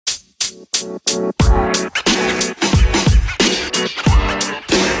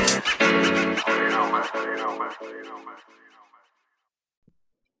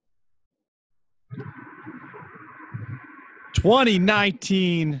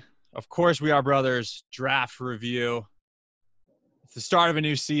of course, we are brothers. Draft review. It's the start of a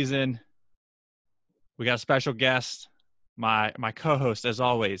new season. We got a special guest, my co-host, as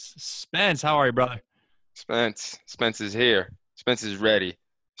always, Spence. How are you, brother? Spence is here. Spence is ready.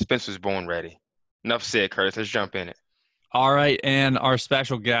 Spence was born ready. Enough said, Curtis. Let's jump in it. All right, and our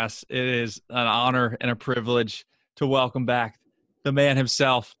special guest. It is an honor and a privilege to welcome back the man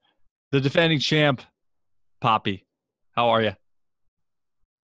himself, the defending champ, Poppy. How are you?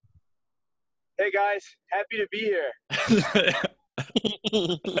 Hey guys, happy to be here.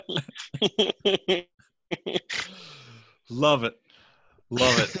 Love it.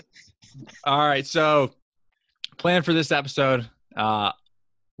 All right, so plan for this episode.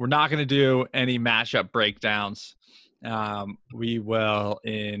 We're not going to do any matchup breakdowns. We will,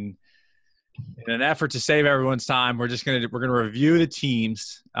 in an effort to save everyone's time, we're going to review the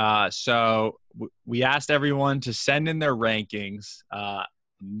teams. So we asked everyone to send in their rankings.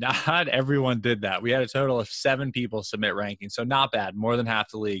 Not everyone did that. We had a total of 7 people submit rankings, so not bad. More than half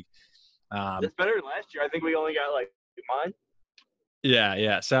the league. That's better than last year. I think we only got like mine.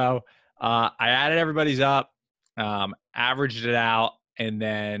 Yeah. So I added everybody's up, averaged it out, and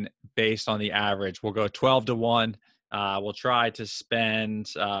then based on the average, we'll go 12-1. We'll try to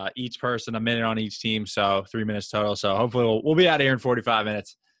spend each person a minute on each team, so 3 minutes total. So hopefully we'll be out of here in 45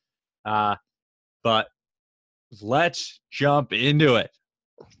 minutes. But let's jump into it.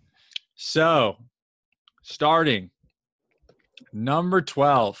 So, starting number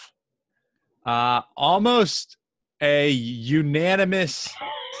 12, almost a unanimous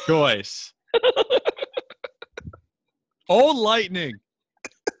choice. Old Lightning.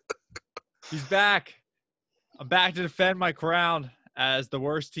 He's back. I'm back to defend my crown as the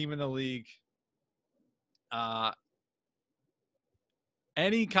worst team in the league.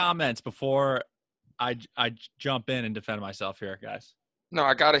 Any comments before I jump in and defend myself here, guys? No,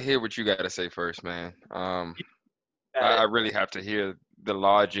 I gotta hear what you gotta say first, man. I really have to hear the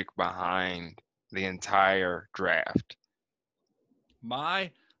logic behind the entire draft.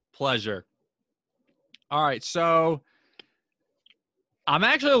 My pleasure. All right, so I'm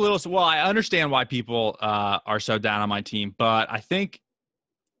actually a little – well, I understand why people are so down on my team, but I think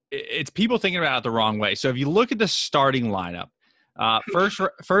it's people thinking about it the wrong way. So if you look at the starting lineup,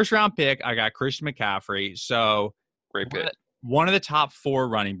 first round pick, I got Christian McCaffrey. So great pick. One of the top 4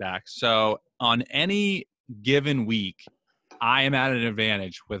 running backs. So on any given week, I am at an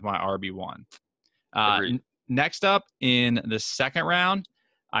advantage with my RB1. Next up in the second round,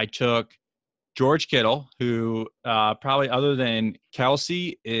 I took George Kittle, who probably other than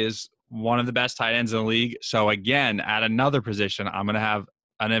Kelsey is one of the best tight ends in the league. So again, at another position, I'm going to have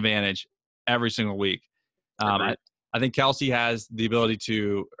an advantage every single week. I think Kelsey has the ability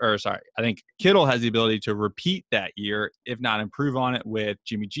I think Kittle has the ability to repeat that year, if not improve on it, with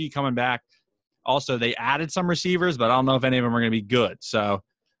Jimmy G coming back. Also, they added some receivers, but I don't know if any of them are going to be good. So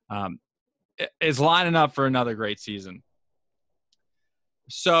it's lining up for another great season.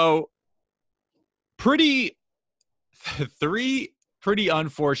 So three pretty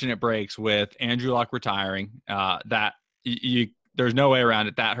unfortunate breaks with Andrew Luck retiring. There's no way around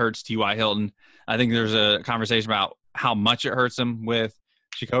it. That hurts T.Y. Hilton. I think there's a conversation about how much it hurts him with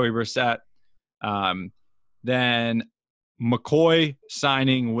Jacoby Brissett. Then McCoy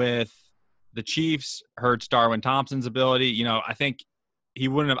signing with the Chiefs hurts Darwin Thompson's ability. I think he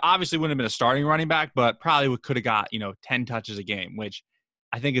wouldn't have been a starting running back, but probably could have got, 10 touches a game, which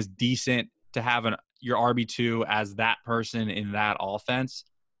I think is decent to have your RB2 as that person in that offense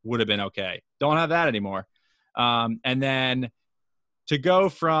would have been okay. Don't have that anymore. And then to go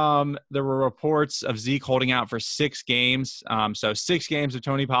from there were reports of Zeke holding out for 6 games. So 6 games of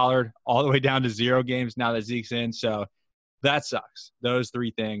Tony Pollard all the way down to 0 games now that Zeke's in. So that sucks. Those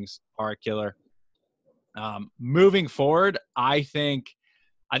 3 things are a killer. Moving forward, I think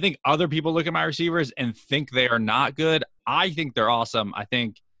other people look at my receivers and think they are not good. I think they're awesome. I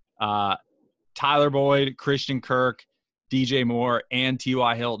think Tyler Boyd, Christian Kirk, DJ Moore, and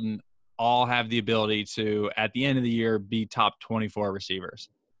T.Y. Hilton all have the ability to, at the end of the year, be top 24 receivers.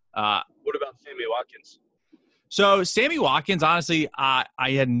 What about Sammy Watkins? So Sammy Watkins, honestly, I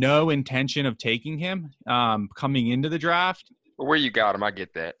had no intention of taking him coming into the draft. But where you got him, I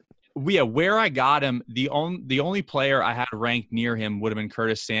get that. Where I got him, the only player I had ranked near him would have been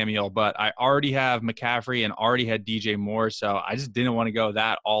Curtis Samuel, but I already have McCaffrey and already had DJ Moore, so I just didn't want to go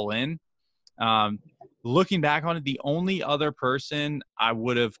that all in. looking back on it, the only other person I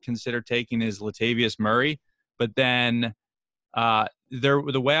would have considered taking is Latavius Murray. But then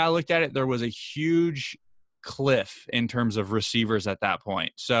the way I looked at it, there was a huge cliff in terms of receivers at that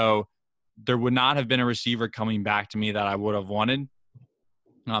point. So there would not have been a receiver coming back to me that I would have wanted.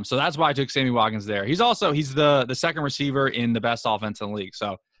 So that's why I took Sammy Watkins there. He's the second receiver in the best offense in the league.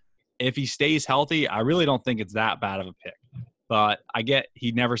 So if he stays healthy, I really don't think it's that bad of a pick. But I get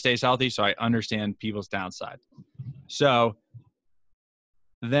he never stays healthy, so I understand people's downside. So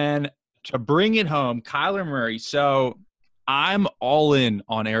then to bring it home, Kyler Murray. So I'm all in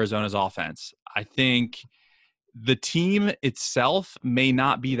on Arizona's offense. I think the team itself may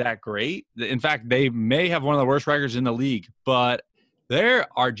not be that great. In fact, they may have one of the worst records in the league, but they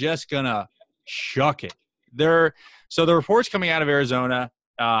are just going to chuck it. So the reports coming out of Arizona,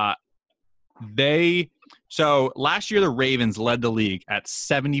 so last year the Ravens led the league at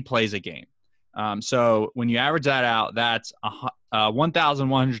 70 plays a game. So when you average that out, that's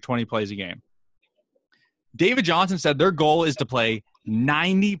 1,120 plays a game. David Johnson said their goal is to play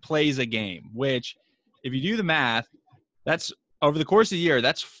 90 plays a game, which if you do the math, that's over the course of the year,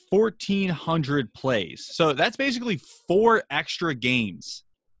 that's 1,400 plays. So that's basically 4 extra games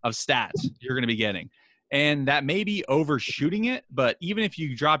of stats you're going to be getting. And that may be overshooting it, but even if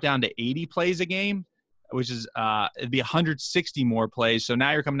you drop down to 80 plays a game, which is it'd be 160 more plays. So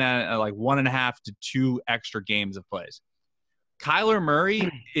now you're coming down at like 1.5 to 2 extra games of plays. Kyler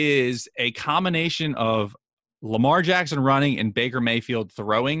Murray is a combination of Lamar Jackson running and Baker Mayfield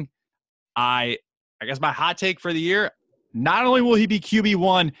throwing. I guess my hot take for the year, not only will he be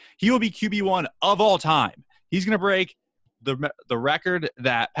QB1, he will be QB1 of all time. He's going to break the record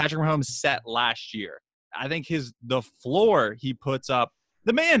that Patrick Mahomes set last year. I think the floor he puts up,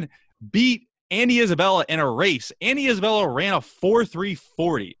 the man beat Andy Isabella in a race. Andy Isabella ran a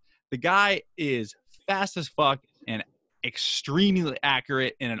 4.340. The guy is fast as fuck and extremely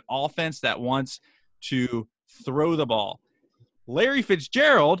accurate in an offense that wants to throw the ball. Larry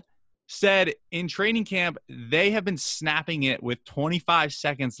Fitzgerald said in training camp they have been snapping it with 25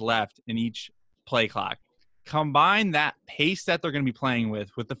 seconds left in each play clock. Combine that pace that they're going to be playing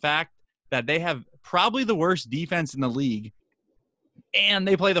with the fact that they have probably the worst defense in the league, and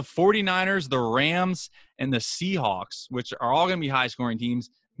they play the 49ers, the Rams, and the Seahawks, which are all going to be high-scoring teams.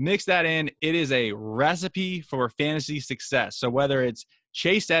 Mix that in, it is a recipe for fantasy success. So whether it's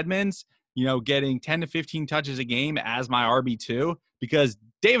Chase Edmonds, getting 10 to 15 touches a game as my RB2, because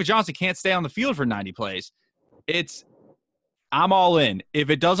David Johnson can't stay on the field for 90 plays, I'm all in. If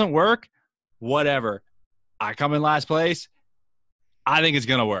it doesn't work, whatever. I come in last place. I think it's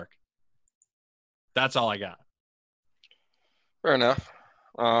going to work. That's all I got. Fair enough.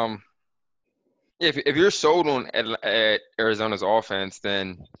 If you're sold on at Arizona's offense,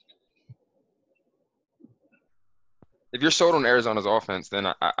 then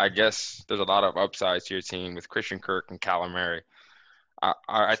I guess there's a lot of upsides to your team with Christian Kirk and Kyler Murray.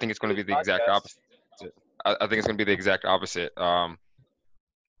 I think it's going to be the exact opposite. I think it's going to be the exact opposite. I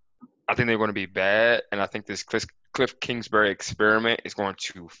think they're going to be bad, and I think this Cliff Kingsbury experiment is going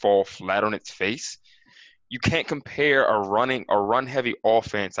to fall flat on its face. You can't compare a run-heavy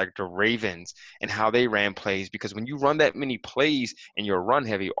offense like the Ravens and how they ran plays, because when you run that many plays in your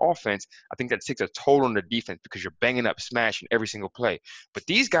run-heavy offense, I think that takes a toll on the defense because you're banging up, smashing every single play. But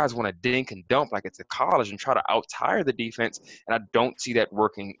these guys want to dink and dump like it's a college and try to out-tire the defense, and I don't see that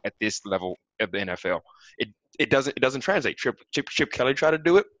working at this level of the NFL. It doesn't translate. Chip Kelly tried to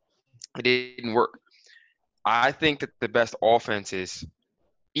do it. It didn't work. I think that the best offense is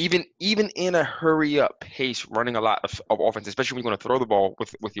even in a hurry-up pace, running a lot of offense, especially when you're going to throw the ball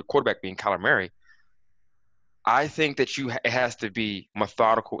with your quarterback being Kyler Murray, I think that it has to be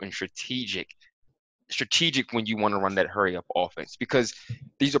methodical and strategic when you want to run that hurry-up offense, because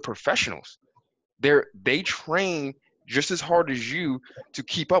these are professionals. They train just as hard as you to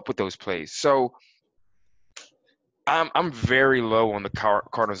keep up with those plays. So I'm very low on the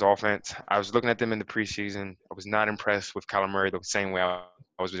Cardinals offense. I was looking at them in the preseason. I was not impressed with Kyler Murray the same way I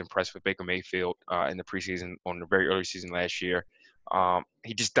was impressed with Baker Mayfield in the preseason on the very early season last year.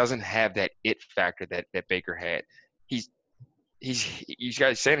 He just doesn't have that it factor that Baker had. You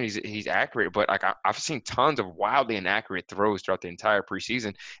guys saying he's accurate, but like I've seen tons of wildly inaccurate throws throughout the entire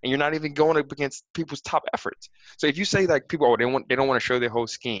preseason, and you're not even going up against people's top efforts. So if you say like people, they don't want to show their whole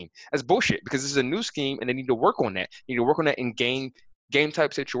scheme, that's bullshit, because this is a new scheme and they need to work on that. They need to work on that in game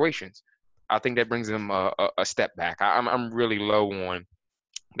type situations. I think that brings them a step back. I'm really low on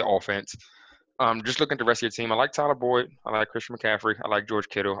the offense. Just looking at the rest of your team, I like Tyler Boyd, I like Christian McCaffrey, I like George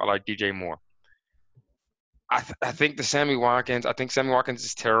Kittle, I like DJ Moore. I think Sammy Watkins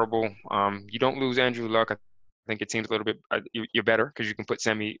is terrible. You don't lose Andrew Luck. I think your team's a little bit you're better because you can put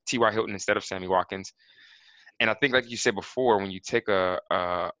T.Y. Hilton instead of Sammy Watkins. And I think, like you said before, when you take a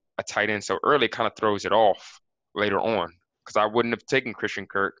tight end so early, it kind of throws it off later on. Because I wouldn't have taken Christian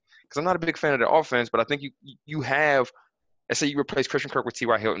Kirk because I'm not a big fan of the offense, but I think you have. Let's say you replace Christian Kirk with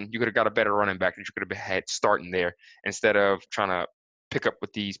T.Y. Hilton, you could have got a better running back that you could have had starting there instead of trying to pick up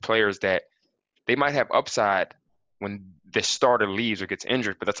with these players that they might have upside when the starter leaves or gets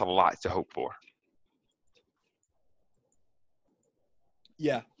injured, but that's a lot to hope for.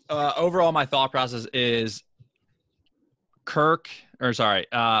 Yeah. Overall, my thought process is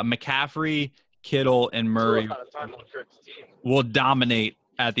McCaffrey, Kittle, and Murray will dominate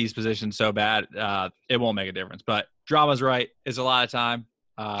at these positions so bad it won't make a difference. But Drama's right. It's a lot of time.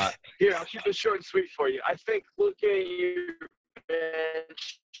 Here, I'll keep it short and sweet for you. I think looking at your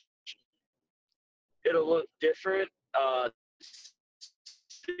bench, it'll look different.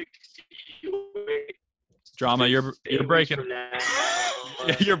 68 Drama, you're breaking.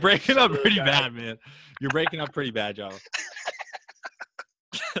 You're breaking up pretty bad, man. You're breaking up pretty bad, Drama.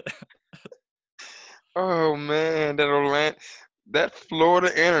 Oh man, that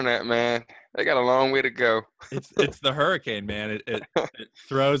Florida internet, man, they got a long way to go. It's the hurricane, man. It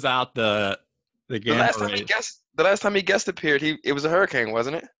throws out the gamma rays. The last time he guest appeared, it was a hurricane,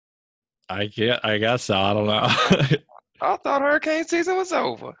 wasn't it? I guess so. I don't know. I thought hurricane season was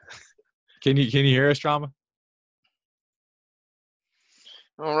over. Can you hear us, Drama?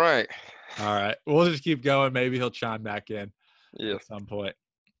 All right. We'll just keep going. Maybe he'll chime back in at some point.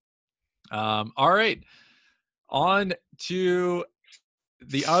 All right. On to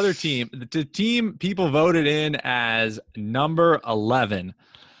the other team. The team people voted in as number 11.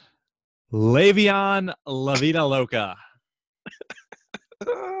 Le'Veon La Vida Loca.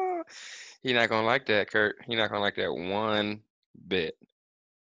 You're not going to like that, Kurt. You're not going to like that one bit.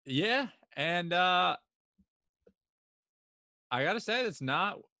 Yeah. And I got to say,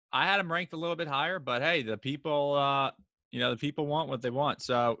 I had him ranked a little bit higher, but hey, the people, the people want what they want.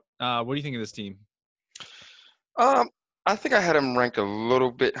 So what do you think of this team? I think I had him ranked a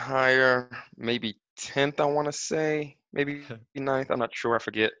little bit higher, maybe 10th, I want to say, maybe 9th. I'm not sure. I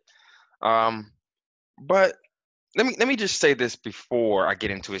forget. But let me just say this before I get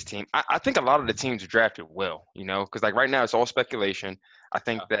into his team. I think a lot of the teams are drafted well, because like right now it's all speculation. I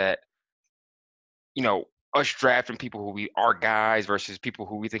think that, us drafting people who we are guys versus people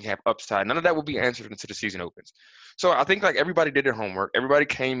who we think have upside, none of that will be answered until the season opens. So I think like everybody did their homework. Everybody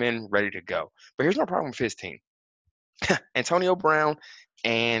came in ready to go. But here's my problem with his team. Antonio Brown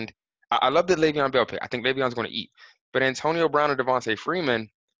and I love the Le'Veon Bell pick. I think Le'Veon's going to eat. But Antonio Brown and Devontae Freeman,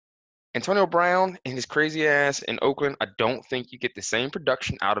 Antonio Brown and his crazy ass in Oakland, I don't think you get the same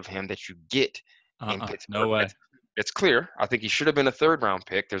production out of him that you get in Pittsburgh. No way. It's clear. I think he should have been a third-round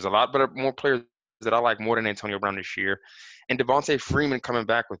pick. There's a lot more players that I like more than Antonio Brown this year. And Devontae Freeman coming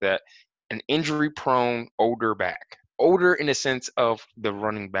back with that, an injury-prone older back. Older in the sense of the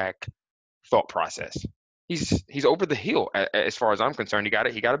running back thought process. He's over the hill as far as I'm concerned. He got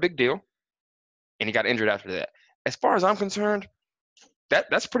a big deal, and he got injured after that. As far as I'm concerned,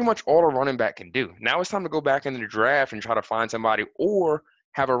 that's pretty much all a running back can do. Now it's time to go back into the draft and try to find somebody or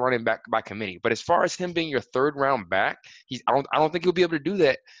have a running back by committee. But as far as him being your third round back, I don't think he'll be able to do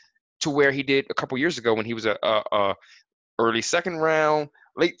that to where he did a couple years ago when he was a early second round,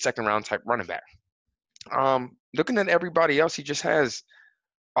 late second round type running back. Looking at everybody else, he just has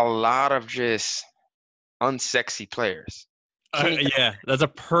a lot of just unsexy players. Yeah, that's a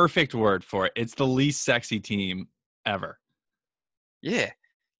perfect word for it. It's the least sexy team ever. Yeah.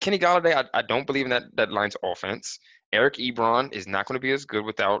 Kenny Golladay, I don't believe in that line's offense. Eric Ebron is not going to be as good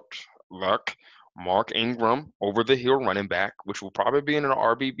without Luck. Mark Ingram, over the hill running back, which will probably be in an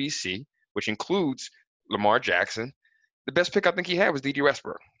RBBC, which includes Lamar Jackson. The best pick I think he had was D.D.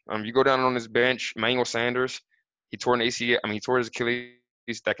 Westbrook. You go down on his bench, Emmanuel Sanders, he tore his Achilles.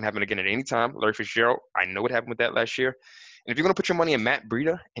 That can happen again at any time. Larry Fitzgerald, I know what happened with that last year. And if you're going to put your money in Matt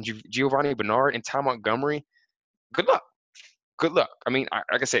Breida and Giovanni Bernard and Ty Montgomery, good luck. Good luck. I mean,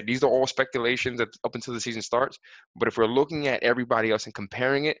 like I said, these are all speculations up until the season starts. But if we're looking at everybody else and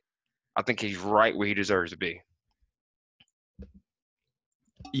comparing it, I think he's right where he deserves to be.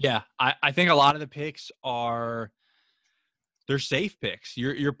 Yeah, I think a lot of the picks they're safe picks.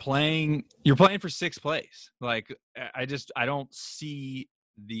 You're playing for sixth place. Like I don't see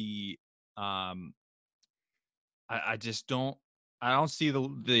the I don't see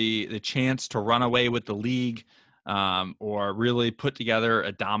the chance to run away with the league or really put together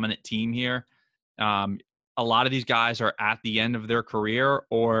a dominant team here. a lot of these guys are at the end of their career,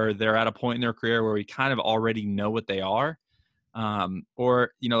 or they're at a point in their career where we kind of already know what they are.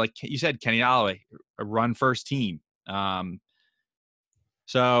 Or, like you said, Kenny Holloway, a run first team. So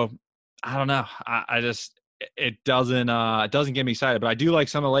I don't know. I just it doesn't get me excited, but I do like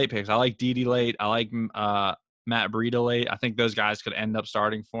some of the late picks. I like Didi late. I like Matt Breida late. I think those guys could end up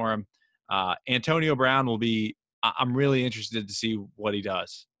starting for him. Antonio Brown will be. I'm really interested to see what he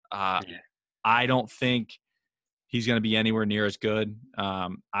does. Yeah. I don't think he's going to be anywhere near as good.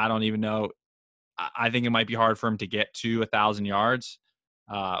 I don't even know. I think it might be hard for him to get to 1,000 yards.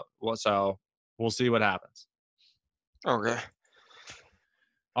 So we'll see what happens. Okay.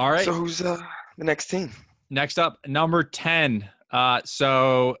 All right. So who's the next team? Next up, number 10.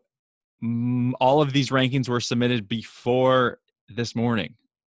 So all of these rankings were submitted before this morning.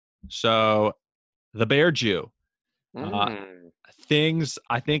 So the Bear Jew. Things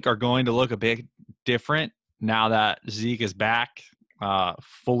I think are going to look a bit different now that Zeke is back,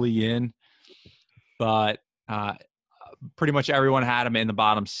 fully in. But pretty much everyone had him in the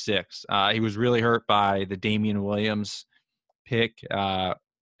bottom 6. He was really hurt by the Damian Williams pick, and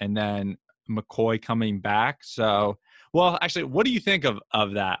then McCoy coming back. So, well, actually, what do you think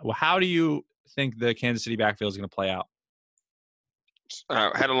of that? Well, how do you think the Kansas City backfield is going to play out?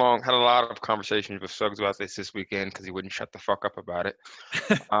 Had a lot of conversations with Suggs about this weekend because he wouldn't shut the fuck up about it.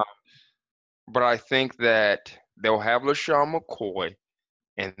 But I think that they'll have LaShawn McCoy,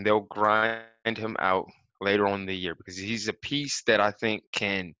 and they'll grind him out later on in the year because he's a piece that I think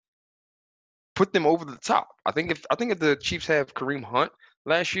can put them over the top. I think if the Chiefs have Kareem Hunt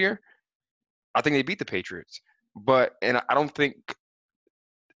last year, I think they beat the Patriots. And I don't think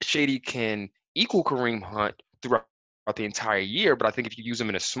Shady can equal Kareem Hunt throughout the entire year, but I think if you use him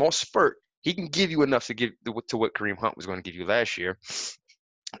in a small spurt, he can give you enough to give to what Kareem Hunt was going to give you last year.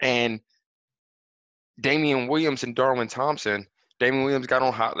 And Damian Williams and Darwin Thompson, Damian Williams got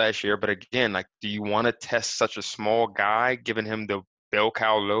on hot last year, but again, like, do you want to test such a small guy, giving him the bell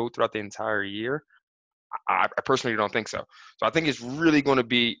cow load throughout the entire year? I personally don't think so. So I think it's really going to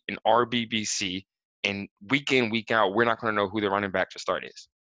be an RBBC, and week in, week out, we're not going to know who the running back to start is.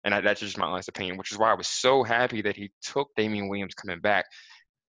 And that's just my honest opinion, which is why I was so happy that he took Damian Williams coming back,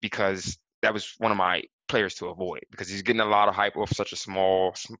 because that was one of my players to avoid, because he's getting a lot of hype off such a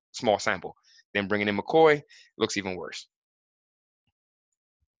small sample. Then bringing in McCoy looks even worse.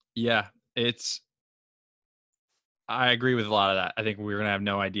 Yeah, I agree with a lot of that. I think we're going to have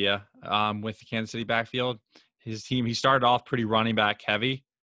no idea with the Kansas City backfield. His team, he started off pretty running back heavy,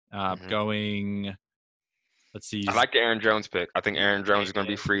 going, let's see. I like the Aaron Jones pick. I think Aaron Jones is going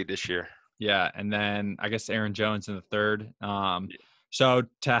to be free this year. Yeah, and then I guess Aaron Jones in the third. So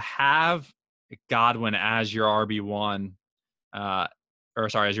to have Godwin as your RB1,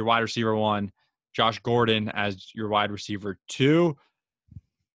 as your wide receiver 1, Josh Gordon as your wide receiver 2,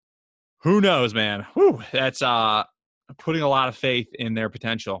 who knows, man? Whew, that's putting a lot of faith in their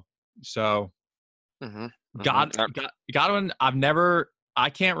potential. So, Godwin, I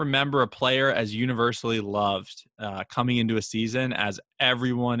can't remember a player as universally loved coming into a season as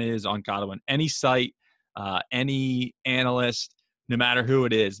everyone is on Godwin. Any site, any analyst, no matter who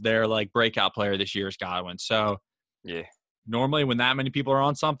it is, they're like breakout player this year is Godwin. So, yeah, normally when that many people are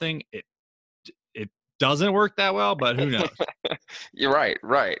on something, it doesn't work that well, but who knows? You're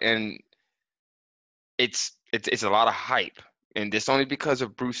right, and it's a lot of hype, and it's only because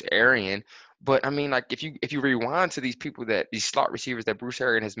of Bruce Arians. But I mean, like, if you rewind to these slot receivers that Bruce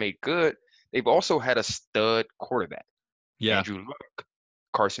Arians has made good, they've also had a stud quarterback. Yeah, Andrew Luck,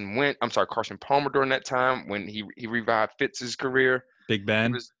 Carson Palmer during that time when he revived Fitz's career. Big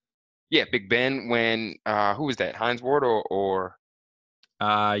Ben. Big Ben. When who was that? Hines Ward or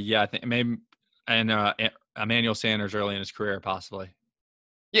I think maybe, and Emmanuel Sanders early in his career possibly.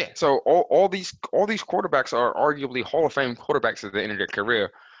 Yeah, so all these quarterbacks are arguably Hall of Fame quarterbacks at the end of their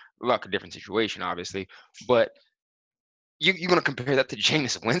career. Luck, a different situation, obviously, but you're gonna compare that to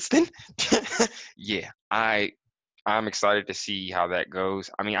Jameis Winston? Yeah, I'm excited to see how that goes.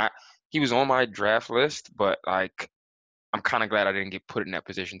 I mean, he was on my draft list, but like, I'm kind of glad I didn't get put in that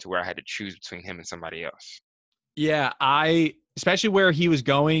position to where I had to choose between him and somebody else. Yeah, especially where he was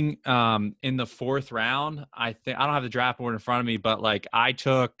going in the 4th round. I don't have the draft board in front of me, but like, I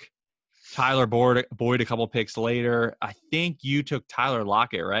took Tyler Boyd a couple picks later. I think you took Tyler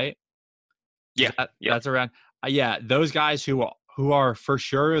Lockett, right? Yeah, that's around. Yeah, those guys who are for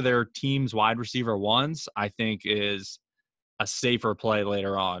sure their team's wide receiver 1s, I think is a safer play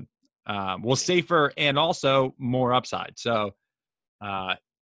later on. Safer and also more upside. So, yeah.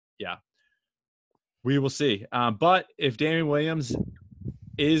 We will see. But if Damian Williams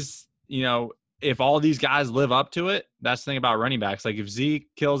is, if all these guys live up to it, that's the thing about running backs. Like if Zeke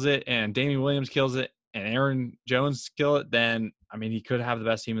kills it and Damian Williams kills it and Aaron Jones kill it, then I mean he could have the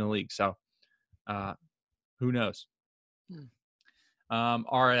best team in the league. So who knows? All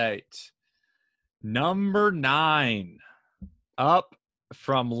right. Number 9, up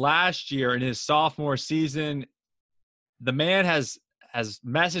from last year in his sophomore season. The man has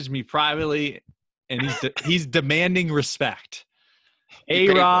messaged me privately, and he's demanding respect.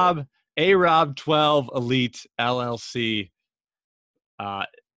 A-Rob 12 Elite LLC.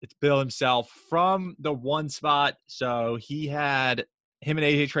 It's Bill himself from the 1 spot. So him and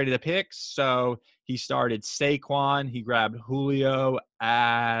AJ traded the picks. So he started Saquon. He grabbed Julio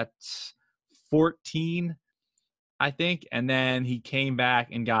at 14, I think. And then he came back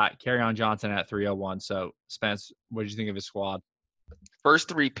and got Kerryon Johnson at 301. So, Spence, what did you think of his squad? First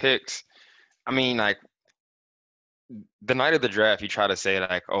 3 picks, I mean, like, the night of the draft, you try to say,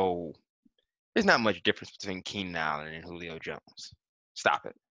 like, oh, there's not much difference between Keenan Allen and Julio Jones. Stop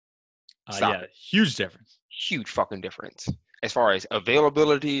it. Yeah, huge difference. Huge fucking difference. As far as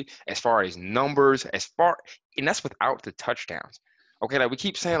availability, as far as numbers, and that's without the touchdowns. Okay, like we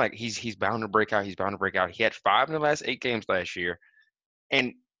keep saying, like he's bound to break out. He's bound to break out. He had 5 in the last 8 games last year,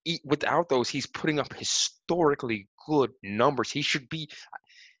 and without those, he's putting up historically good numbers. He should be.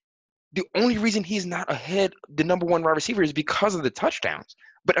 The only reason he's not ahead, the number 1 wide receiver, is because of the touchdowns.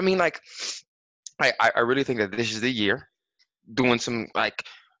 But I mean, like, I really think that this is the year, doing some like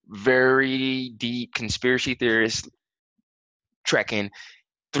very deep conspiracy theorist trekking.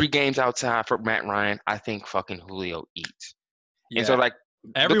 3 games outside for Matt Ryan. I think fucking Julio eats. Yeah. And so, like,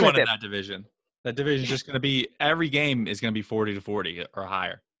 everyone in that division is just going to be – every game is going to be 40-40 or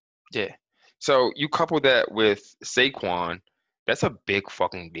higher. Yeah. So you couple that with Saquon, that's a big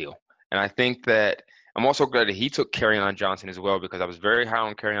fucking deal. And I think that – I'm also glad that he took Kerryon Johnson as well, because I was very high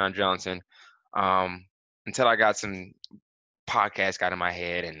on Kerryon Johnson until I got some podcast got in my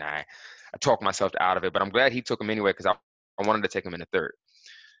head and I talked myself out of it. But I'm glad he took him anyway, because I wanted to take him in the 3rd.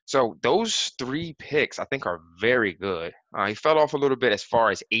 So those 3 picks I think are very good. He fell off a little bit as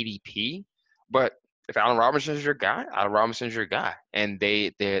far as ADP, but if Allen Robinson's your guy, Allen Robinson's your guy. And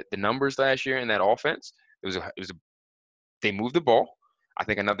the numbers last year in that offense, they moved the ball. I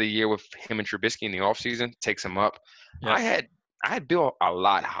think another year with him and Trubisky in the offseason takes him up. Yep. I had Bill a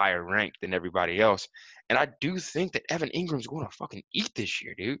lot higher ranked than everybody else, and I do think that Evan Ingram's going to fucking eat this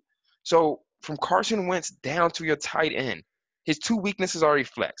year, dude. So from Carson Wentz down to your tight end, his 2 weaknesses already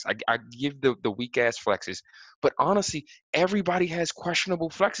flex. I give the weak ass flexes, but honestly, everybody has questionable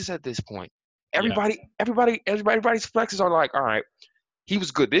flexes at this point. Everybody's flexes are like, all right, he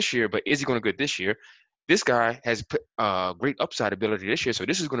was good this year, but is he going to good this year? This guy has great upside ability this year, so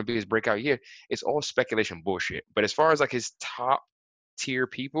this is going to be his breakout year. It's all speculation bullshit. But as far as like his top tier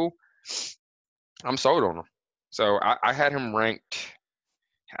people, I'm sold on him. So I had him ranked.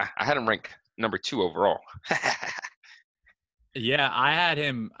 I had him ranked number 2 overall. Yeah, I had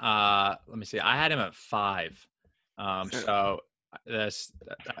him. Let me see. I had him at 5. So there's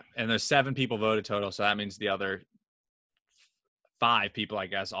 7 people voted total. So that means the other 5 people, I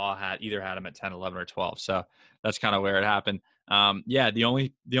guess, all had him at 10, 11, or 12. So that's kind of where it happened. Yeah, the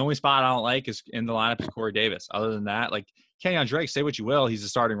only spot I don't like is in the lineup is Corey Davis. Other than that, like Kenyon Drake, say what you will, he's a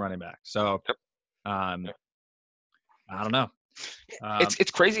starting running back. So, I don't know.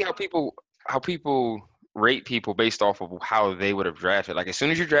 It's crazy how people rate people based off of how they would have drafted. Like as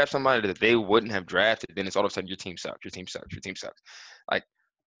soon as you draft somebody that they wouldn't have drafted, then it's all of a sudden your team sucks. Your team sucks. Your team sucks. Like,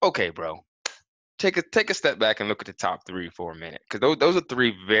 okay, bro. Take a step back and look at the top 3 for a minute, because those are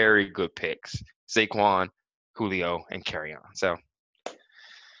 3 very good picks: Saquon, Julio, and Kerryon. So I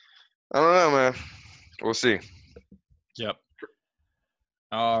don't know, man. We'll see. Yep.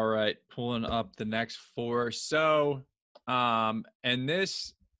 All right, pulling up the next 4. So, and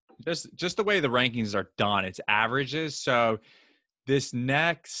this just the way the rankings are done, it's averages. So this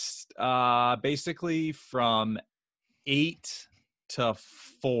next, basically from 8 to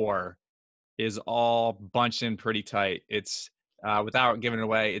 4. Is all bunched in pretty tight. It's without giving it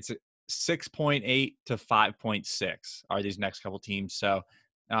away, it's 6.8 to 5.6 are these next couple teams. So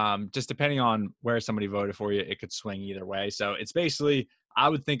just depending on where somebody voted for you, it could swing either way. So it's basically, I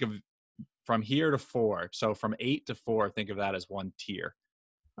would think of from here to 4. So from 8 to 4, think of that as one tier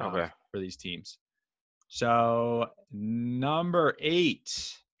for these teams. So number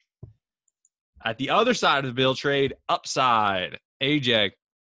 8 at the other side of the Bill trade, upside, AJ.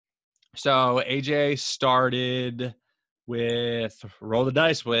 So AJ started with roll the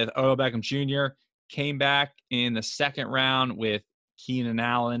dice with Odell Beckham Jr., came back in the 2nd round with Keenan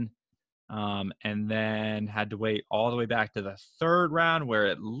Allen. and then had to wait all the way back to the third round where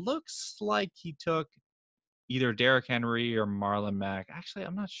it looks like he took either Derrick Henry or Marlon Mack. Actually,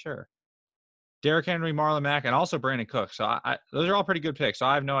 I'm not sure. Derrick Henry, Marlon Mack, and also Brandon Cook. So those are all pretty good picks. So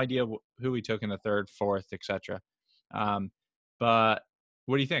I have no idea who he took in the third, fourth, etc. But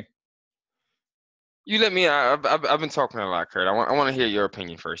what do you think? You let me. I've been talking a lot, Kurt. I want to hear your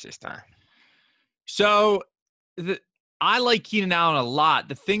opinion first this time. So I like Keenan Allen a lot.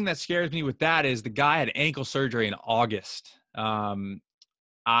 The thing that scares me with that is the guy had ankle surgery in August.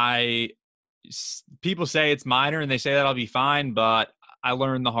 People say it's minor and they say that I'll be fine, but I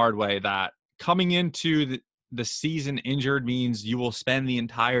learned the hard way that coming into the season injured means you will spend the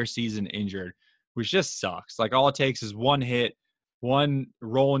entire season injured, which just sucks. Like all it takes is one hit, one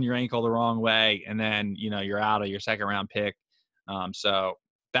roll in your ankle the wrong way, and then you're out of your second round pick. So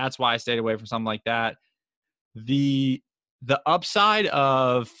that's why I stayed away from something like that. The upside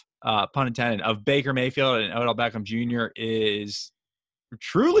of pun intended of Baker Mayfield and Odell Beckham Jr. is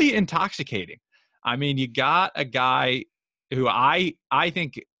truly intoxicating. I mean, you got a guy who I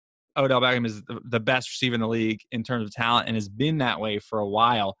think Odell Beckham is the best receiver in the league in terms of talent and has been that way for a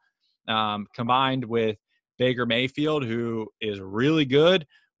while, combined with Baker Mayfield, who is really good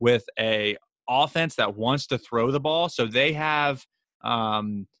with a offense that wants to throw the ball. So they have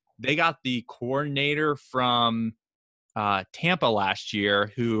they got the coordinator from Tampa last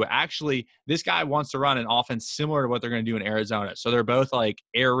year, who actually, this guy wants to run an offense similar to what they're going to do in Arizona. So they're both like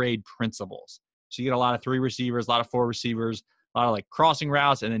air raid principles. So you get a lot of 3 receivers, a lot of 4 receivers, a lot of like crossing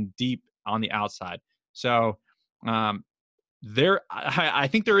routes, and then deep on the outside. So I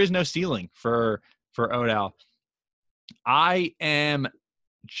think there is no ceiling for Odell. I am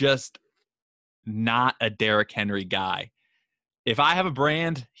just not a Derrick Henry guy. If I have a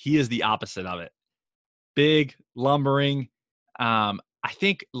brand, he is the opposite of it. Big, lumbering. I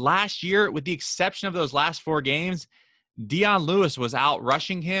think last year, with the exception of those last 4 games, Dion Lewis was out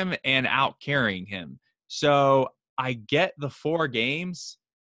rushing him and out carrying him. So I get the 4 games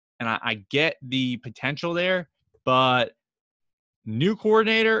and I get the potential there, but new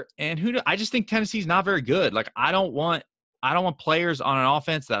coordinator and I just think Tennessee's not very good. Like I don't want players on an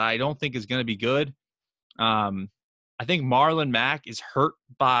offense that I don't think is going to be good. I think Marlon Mack is hurt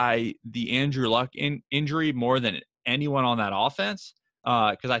by the Andrew Luck injury more than anyone on that offense.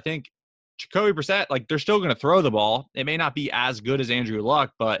 Because I think Jacoby Brissett, like they're still going to throw the ball. It may not be as good as Andrew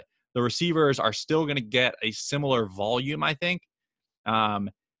Luck, but the receivers are still going to get a similar volume, I think.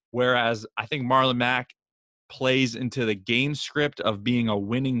 Whereas I think Marlon Mack plays into the game script of being a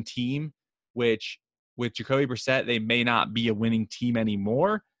winning team, which with Jacoby Brissett, they may not be a winning team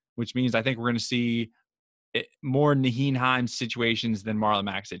anymore, which means I think we're going to see more Nyheim Hines situations than Marlon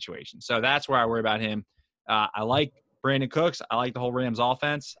Mack situations. So that's where I worry about him. I like Brandon Cooks. I like the whole Rams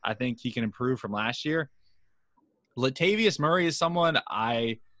offense. I think he can improve from last year. Latavius Murray is someone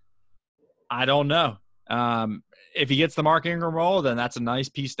I don't know. If he gets the Mark Ingram role, then that's a nice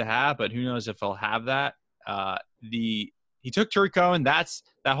piece to have, but who knows if he'll have that. He took Tariq Cohen. That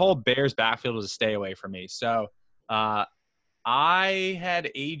whole Bears backfield was a stay away from me. So I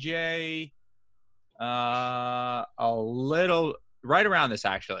had AJ a little right around this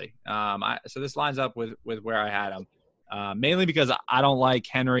actually. So this lines up with where I had him, mainly because I don't like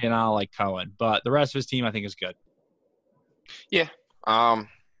Henry and I don't like Cohen, but the rest of his team I think is good. Yeah.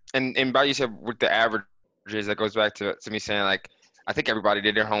 And by you said with the averages, that goes back to me saying like I think everybody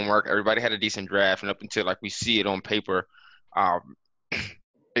did their homework. Everybody had a decent draft, and up until like we see it on paper,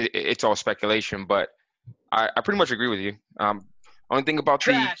 it's all speculation. But I pretty much agree with you. Only thing about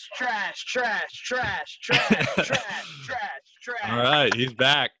trash. All right, he's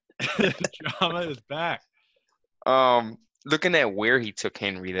back. Drama is back. Looking at where he took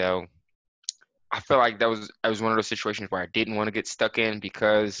Henry, though, I feel like that was one of those situations where I didn't want to get stuck in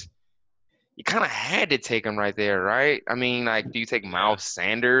because you kind of had to take him right there, right? I mean, like, do you take Miles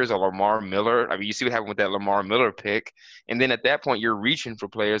Sanders or Lamar Miller? I mean, you see what happened with that Lamar Miller pick. And then at that point, you're reaching for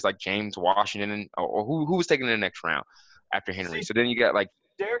players like James Washington or who was taken in the next round after Henry. So then you got, like,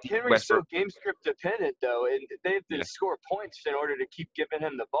 Derrick Henry's so game script dependent, though, and they have to score points in order to keep giving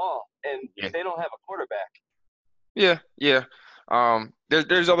him the ball, and they don't have a quarterback. Yeah.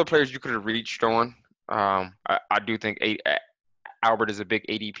 There's other players you could have reached on. I do think Albert is a big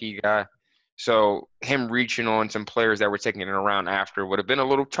ADP guy. So him reaching on some players that were taking it around after would have been a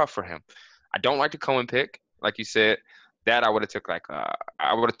little tough for him. I don't like the Cohen pick, like you said. That I would have took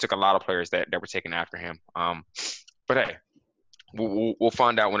a lot of players that were taken after him. But hey, we'll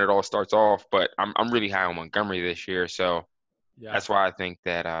find out when it all starts off. But I'm really high on Montgomery this year, so that's why I think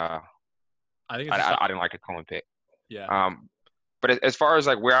that I didn't like the Cohen pick. Yeah. But as far as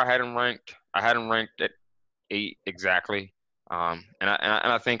like where I had him ranked at 8 exactly. And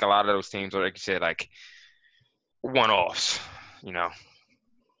I think a lot of those teams are, like you said, like one-offs. You know.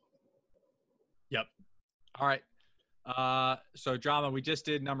 Yep. All right. So drama, we just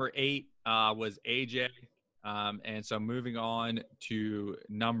did number 8 was AJ. And so moving on to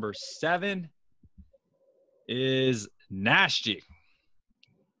number 7 is Nashji.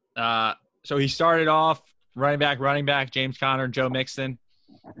 So he started off running back, James Conner, Joe Mixon.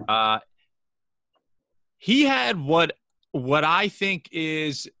 He had what I think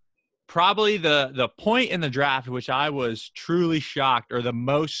is probably the point in the draft which I was truly shocked, or the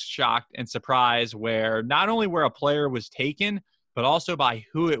most shocked and surprised, where not only where a player was taken, but also by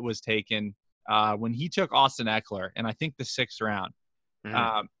who it was taken, when he took Austin Eckler, and I think the 6th round.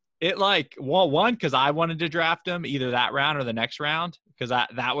 Mm-hmm. It like, well, one, because I wanted to draft him either that round or the next round, because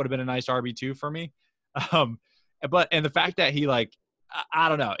that would have been a nice RB2 for me. And the fact that he, like, I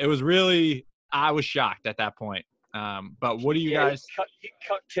don't know, it was really, I was shocked at that point. But what do you guys? He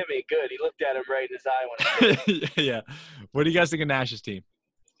cut Timmy good. He looked at him right in his eye when Yeah. What do you guys think of Nash's team?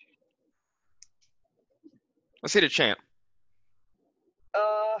 Let's see the champ.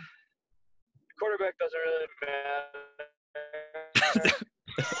 Quarterback doesn't really matter.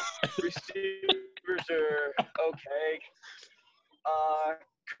 Receivers are okay.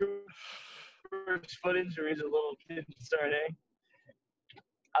 Cooper's foot injury is a little concerning.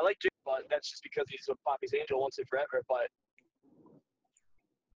 I like Jake, but that's just because he's a Poppy's angel once and forever. But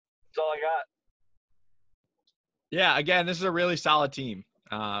that's all I got. Yeah, again, this is a really solid team.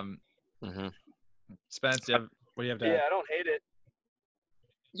 Spence, what do you have to add? Yeah, I don't hate it.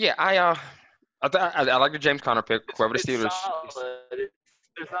 Yeah, I like the James Conner pick. Whoever the Steelers,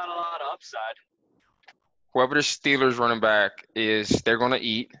 there's not a lot of upside. Whoever the Steelers running back is, they're gonna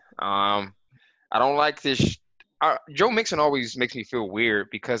eat. I don't like this. Joe Mixon always makes me feel weird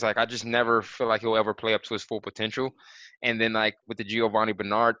because, like, I just never feel like he'll ever play up to his full potential. And then, like, with the Giovanni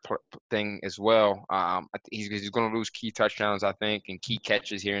Bernard thing as well, he's going to lose key touchdowns, I think, and key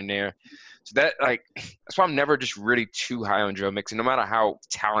catches here and there. So that's why I'm never just really too high on Joe Mixon, no matter how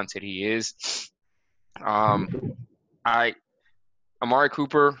talented he is. Amari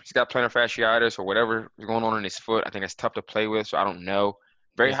Cooper, he's got plantar fasciitis or whatever is going on in his foot. I think it's tough to play with, so I don't know.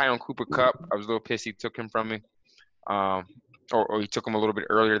 Very high on Cooper Kupp. I was a little pissed he took him from me. Or he took him a little bit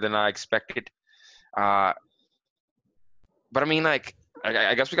earlier than I expected. But I mean, like,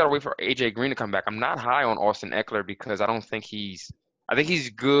 I guess we got to wait for AJ Green to come back. I'm not high on Austin Eckler because I think he's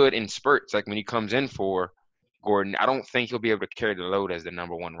good in spurts. Like when he comes in for Gordon, I don't think he'll be able to carry the load as the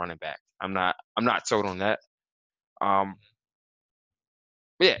number 1 running back. I'm not sold on that. But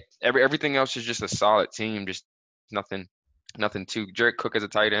yeah, everything else is just a solid team. Just nothing too. Jared Cook as a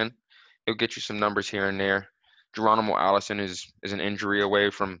tight end, he'll get you some numbers here and there. Geronimo Allison is an injury away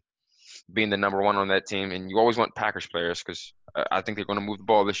from being the number 1 on that team, and you always want Packers players because I think they're going to move the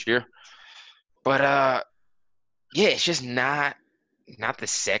ball this year. But yeah, it's just not the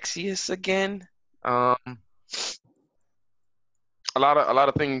sexiest again. A lot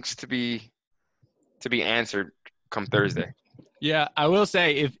of things to be answered come Thursday. Yeah, I will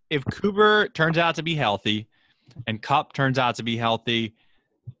say if Cooper turns out to be healthy and Kupp turns out to be healthy,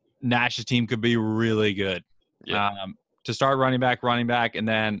 Nash's team could be really good. Yeah. To start running back, and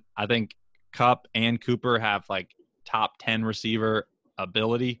then I think Kupp and Cooper have like top 10 receiver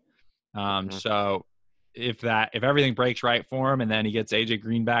ability. So if everything breaks right for him, and then he gets AJ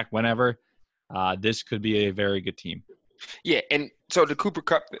Green back whenever, this could be a very good team. Yeah, and so the Cooper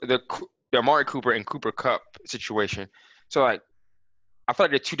Kupp, the Amari Cooper and Cooper Kupp situation. So like, I feel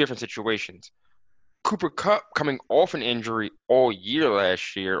like they're two different situations. Cooper Kupp coming off an injury all year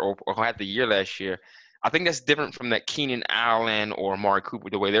last year, or had the year last year. I think that's different from that Keenan Allen or Amari Cooper,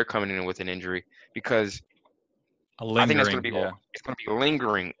 the way they're coming in with an injury, because I think it's going to be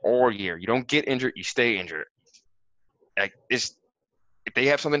lingering all year. You don't get injured, you stay injured. Like if they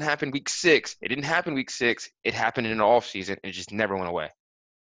have something happen week 6, it didn't happen week 6. It happened in the off season, and it just never went away.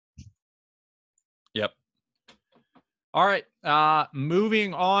 Yep. All right.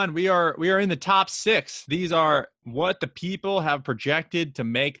 Moving on, we are in the top 6. These are what the people have projected to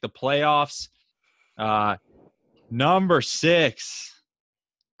make the playoffs. Number 6,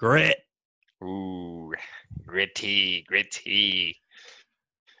 Grit. Ooh, gritty.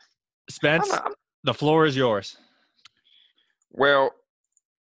 Spence, the floor is yours. Well,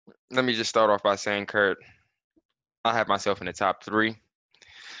 let me just start off by saying, Kurt, I have myself in the top 3.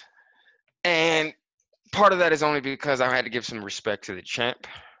 And part of that is only because I had to give some respect to the champ.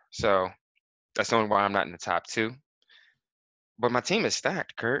 So that's the only why I'm not in the top 2. But my team is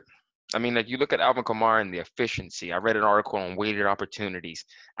stacked, Kurt. I mean, like you look at Alvin Kamara and the efficiency. I read an article on weighted opportunities.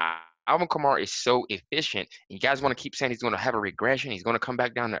 Alvin Kamara is so efficient. And you guys want to keep saying he's going to have a regression. He's going to come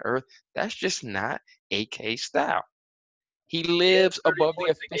back down to earth. That's just not AK style. He lives above the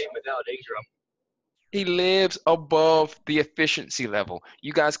efficiency. Without Ingram. He lives above the efficiency level.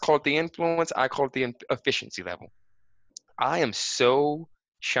 You guys call it the influence. I call it the efficiency level. I am so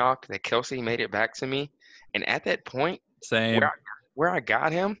shocked that Kelce made it back to me. And at that point, Same. where I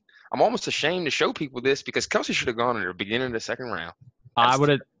got him, I'm almost ashamed to show people this because Kelce should have gone in the beginning of the second round. I would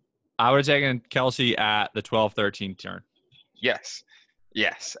have taken Kelce at the 12-13 turn. Yes,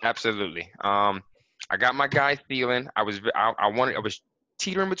 absolutely. I got my guy Thielen. I was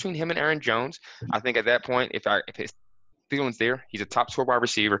teetering between him and Aaron Jones. I think at that point, if his Thielen's there, he's a top 12 wide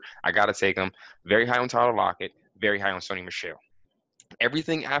receiver. I got to take him. Very high on Tyler Lockett. Very high on Sony Michel.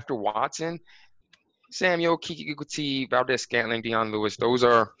 Everything after Watson, Samuel, Kiki Kuti, Valdez-Scantling, Deion Lewis, those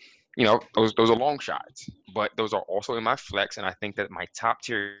are long shots. But those are also in my flex, and I think that my top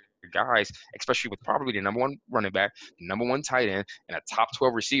tier guys, especially with probably the number one running back, the number one tight end, and a top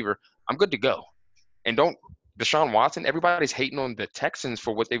 12 receiver, I'm good to go. And Deshaun Watson, everybody's hating on the Texans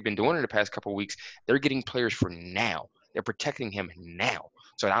for what they've been doing in the past couple of weeks. They're getting players for now. They're protecting him now.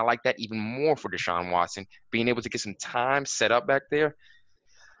 So I like that even more for Deshaun Watson, being able to get some time set up back there.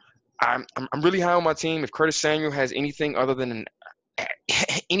 I'm really high on my team. If Curtis Samuel has anything other than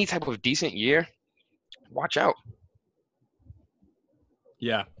any type of decent year, watch out.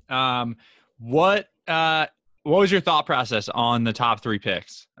 Yeah. What was your thought process on the top 3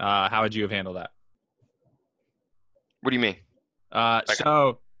 picks? How would you have handled that? What do you mean?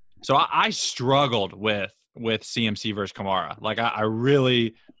 So I struggled with CMC versus Kamara. Like I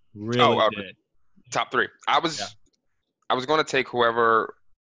really did. Top 3. I was going to take whoever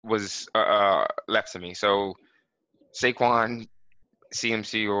was left to me. So Saquon,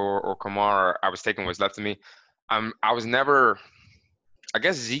 CMC, or Kamara, I was taking what's left to me. I was never. I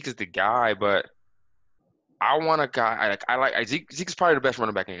guess Zeke is the guy, but I want a guy. I like Zeke. Zeke is probably the best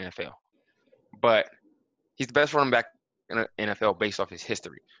running back in the NFL, but he's the best running back in the NFL based off his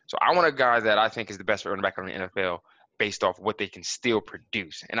history. So I want a guy that I think is the best running back in the NFL based off what they can still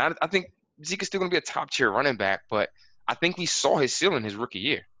produce. And I think Zeke is still going to be a top tier running back, but I think we saw his ceiling his rookie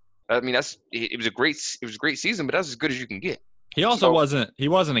year. I mean, it was a great season, but that's as good as you can get. He also wasn't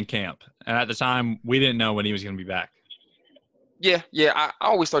in camp, and at the time we didn't know when he was going to be back. Yeah. I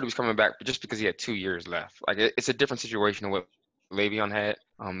always thought he was coming back, but just because he had 2 years left. Like it's a different situation than what Le'Veon had.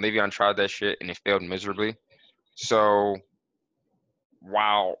 Le'Veon tried that shit and it failed miserably. So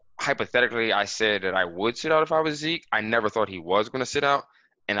while hypothetically I said that I would sit out if I was Zeke, I never thought he was going to sit out.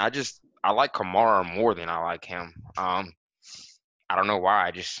 And I like Kamara more than I like him. I don't know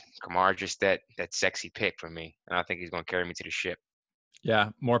why. Kamara just that sexy pick for me, and I think he's going to carry me to the ship. Yeah,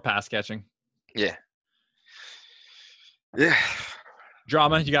 more pass catching. Yeah.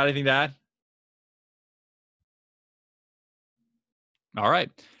 Drama, you got anything to add? All right.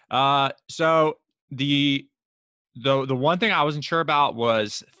 So the one thing I wasn't sure about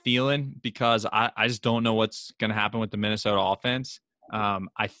was Thielen, because I just don't know what's going to happen with the Minnesota offense.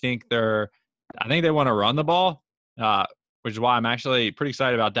 I think they want to run the ball, which is why I'm actually pretty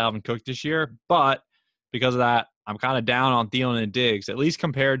excited about Dalvin Cook this year. But because of that, I'm kind of down on Thielen and Diggs, at least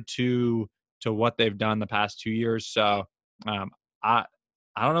compared to what they've done the past 2 years. So I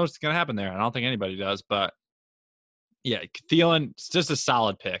don't know what's going to happen there. I don't think anybody does. But, yeah, Thielen, it's just a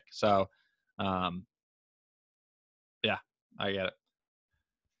solid pick. So, yeah, I get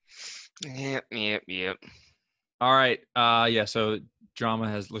it. Yep. All right. Yeah, so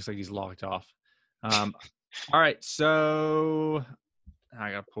Drama looks like he's logged off. All right, so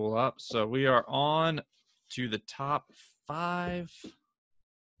I got to pull up. So we are on to the top 5.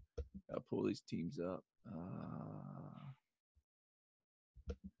 Got to pull these teams up.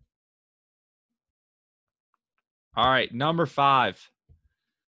 All right, number 5.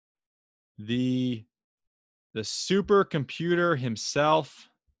 The supercomputer himself,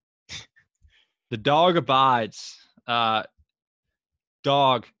 the dog abides.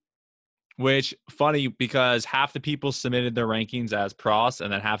 Dog, which funny because half the people submitted their rankings as Pross,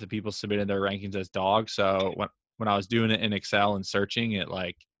 and then half the people submitted their rankings as Dog. So when I was doing it in Excel and searching it,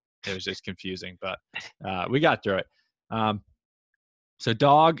 it was just confusing, but we got through it. So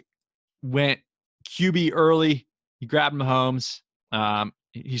Dog went QB early. He grabbed Mahomes.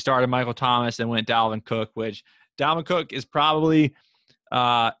 He started Michael Thomas and went Dalvin Cook, which Dalvin Cook is probably, if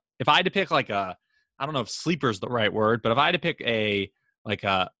I had to pick I don't know if sleeper is the right word, but if I had to pick a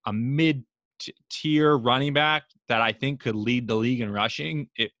mid-tier running back that I think could lead the league in rushing,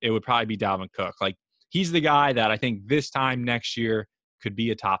 it would probably be Dalvin Cook. He's the guy that I think this time next year could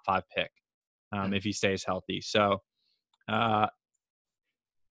be a top 5 pick if he stays healthy. So I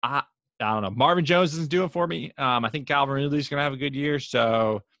don't know. Marvin Jones isn't doing for me. I think Calvin Ridley's going to have a good year.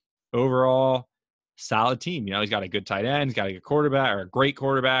 So overall, solid team. He's got a good tight end. He's got a good quarterback, or a great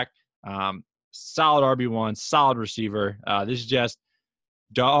quarterback. Solid RB1, solid receiver. This is just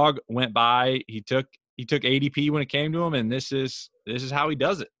dog went by. He took ADP when it came to him, and this is how he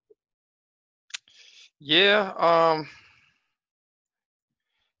does it. Yeah,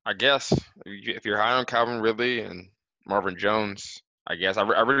 I guess if you're high on Calvin Ridley and Marvin Jones, I guess I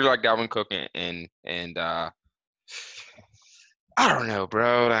really like Dalvin Cook and I don't know,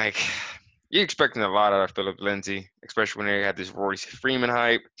 bro. Like, you're expecting a lot out of Philip Lindsay, especially when they had this Royce Freeman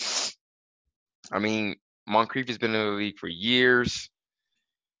hype. I mean, Moncrief has been in the league for years.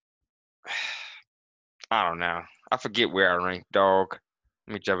 I don't know. I forget where I rank dog.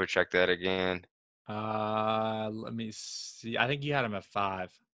 Let me double check that again. Let me see. I think you had him at 5.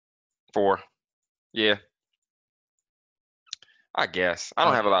 4. Yeah. I guess. I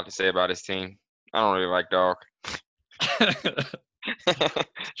don't have a lot to say about his team. I don't really like dog.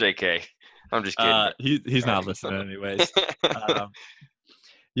 JK. I'm just kidding. He's not listening anyways.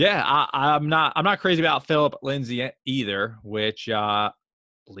 Yeah, I'm not crazy about Philip Lindsay either, which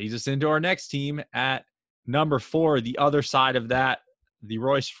leads us into our next team at number 4, the other side of that, the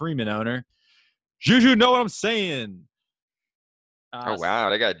Royce Freeman owner. Juju, know what I'm saying? Oh, wow.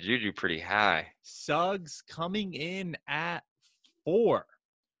 They got Juju pretty high. Suggs coming in at 4.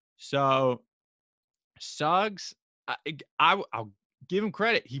 So Suggs, I'll give him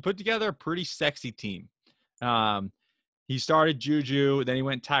credit. He put together a pretty sexy team. He started Juju, then he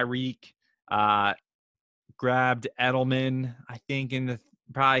went Tyreek, grabbed Edelman, I think, in the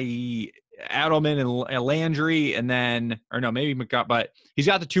probably Edelman and Landry, and then, or no, maybe Montgomery, but he's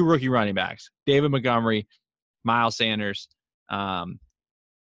got the 2 rookie running backs, David Montgomery, Miles Sanders. I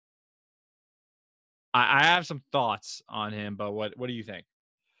have some thoughts on him, but what do you think?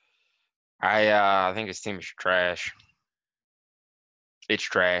 I think his team is trash. It's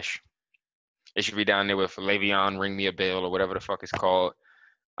trash. It should be down there with Le'Veon, Ring Me a Bell, or whatever the fuck it's called.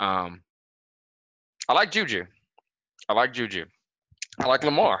 I like Juju. I like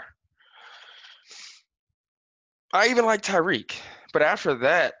Lamar. I even like Tyreek. But after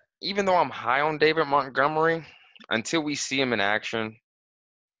that, even though I'm high on David Montgomery, until we see him in action,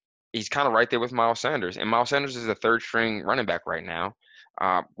 he's kind of right there with Miles Sanders. And Miles Sanders is a third-string running back right now.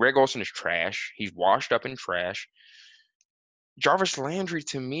 Greg Olsen is trash. He's washed up in trash. Jarvis Landry,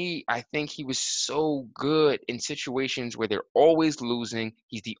 to me, I think he was so good in situations where they're always losing.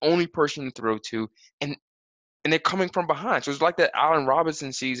 He's the only person to throw to, and they're coming from behind. So it's like that Allen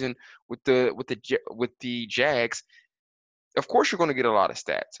Robinson season with the Jags. Of course, you're going to get a lot of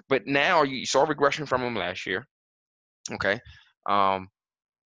stats, but now you saw regression from him last year. Okay, but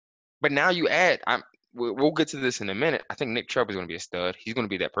now you add. We'll get to this in a minute. I think Nick Chubb is going to be a stud. He's going to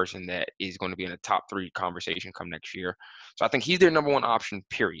be that person that is going to be in a top 3 conversation come next year. So I think he's their number 1 option,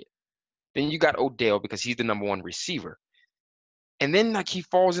 period. Then you got Odell because he's the number 1 receiver. And then like he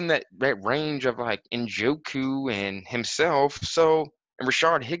falls in that range of like Njoku and himself. So, and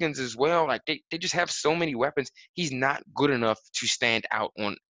Rashard Higgins as well. Like they just have so many weapons. He's not good enough to stand out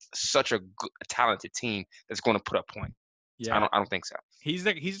on such a talented team that's going to put up points. Yeah. I don't think so. He's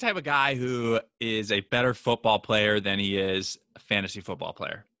the type of guy who is a better football player than he is a fantasy football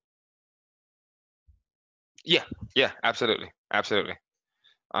player. Yeah, absolutely.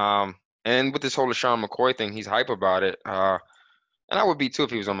 And with this whole LaShawn McCoy thing, he's hype about it. And I would be too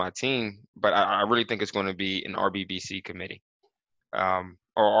if he was on my team, but I really think it's going to be an RBBC committee, or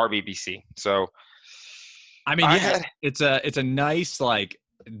RBBC. So, I mean, it's a nice like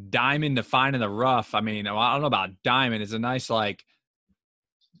diamond to find in the rough. I mean, I don't know about diamond. It's a nice like,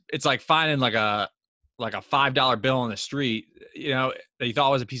 it's like finding like a $5 bill on the street, that you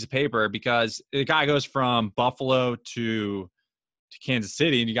thought was a piece of paper, because the guy goes from Buffalo to Kansas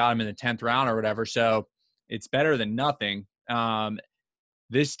City and you got him in the 10th round or whatever. So it's better than nothing.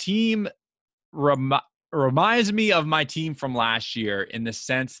 This team reminds me of my team from last year in the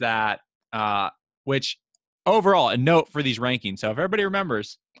sense that, which overall, a note for these rankings. So if everybody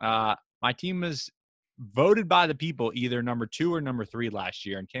remembers, my team was voted by the people either number 2 or number 3 last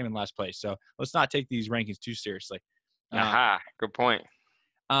year and came in last place. So let's not take these rankings too seriously. Good point.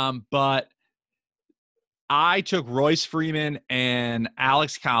 But I took Royce Freeman and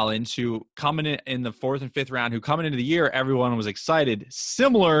Alex Collins, who coming in the 4th and 5th round, who coming into the year, everyone was excited,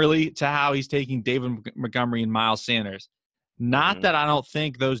 similarly to how he's taking David Montgomery and Miles Sanders. Not that I don't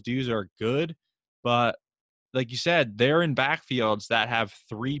think those dudes are good, but like you said, they're in backfields that have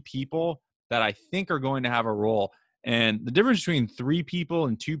 3 people that I think are going to have a role. And the difference between 3 people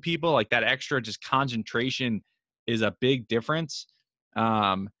and 2 people, like that extra just concentration is a big difference.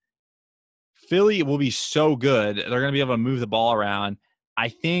 Philly will be so good. They're going to be able to move the ball around. I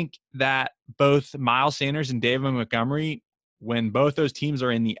think that both Miles Sanders and David Montgomery, when both those teams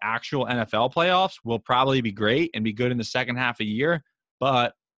are in the actual NFL playoffs, will probably be great and be good in the second half of the year.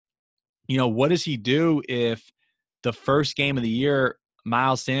 But, what does he do if the first game of the year,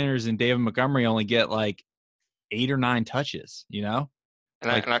 Miles Sanders and David Montgomery only get like 8 or 9 touches, And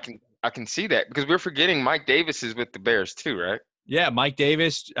Like, I can see that because we're forgetting Mike Davis is with the Bears too, right? yeah, Mike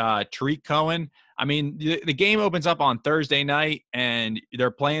Davis, Tariq Cohen. I mean, the game opens up on Thursday night, and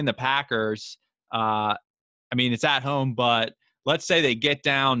they're playing the Packers. It's at home, but let's say they get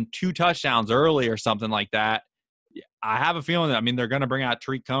down 2 touchdowns early or something like that. I have a feeling that, they're going to bring out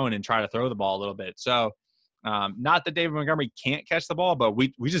Tariq Cohen and try to throw the ball a little bit. So, not that David Montgomery can't catch the ball, but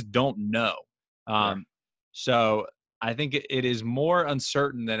we just don't know. So I think it is more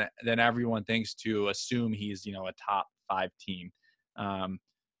uncertain than everyone thinks to assume he's, a top 5 team.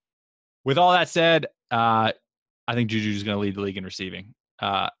 With all that said, I think Juju's going to lead the league in receiving.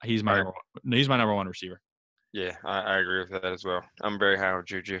 He's my number 1 receiver. Yeah, I agree with that as well. I'm very high on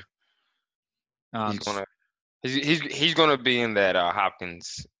Juju. He's gonna be in that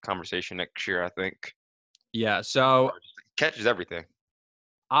Hopkins conversation next year, I think. Yeah, so catches everything.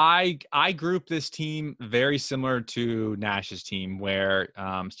 I group this team very similar to Nash's team, where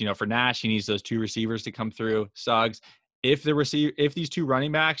for Nash he needs those 2 receivers to come through. Suggs, if these 2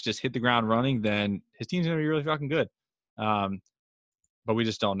 running backs just hit the ground running, then his team's gonna be really fucking good. But we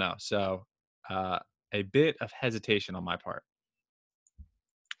just don't know. So a bit of hesitation on my part.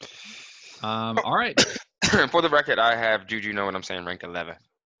 All right. For the record, I have Juju, know what I'm saying, ranked 11.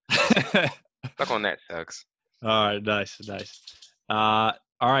 Stuck on that, Suggs. All right, nice. All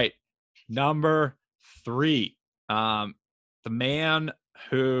right, number 3. The man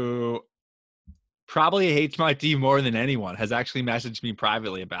who probably hates my team more than anyone has actually messaged me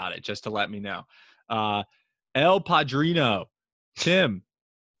privately about it just to let me know. El Padrino, Tim.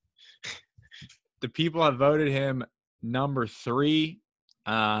 The people have voted him number 3.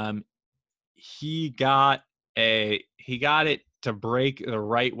 He got it to break the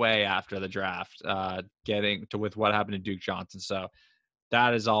right way after the draft, with what happened to Duke Johnson. So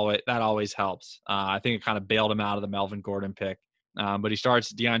that always helps. I think it kind of bailed him out of the Melvin Gordon pick. But he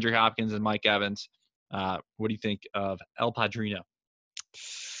starts DeAndre Hopkins and Mike Evans. What do you think of El Padrino?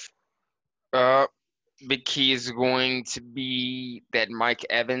 Big key is going to be that Mike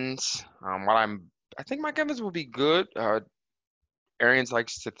Evans. I think Mike Evans will be good. Arians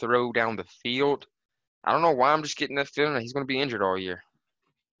likes to throw down the field. I don't know why I'm just getting that feeling that he's going to be injured all year.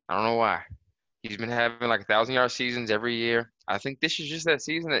 I don't know why. He's been having like 1,000-yard seasons every year. I think this is just that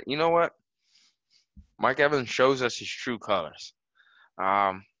season that, you know what? Mike Evans shows us his true colors.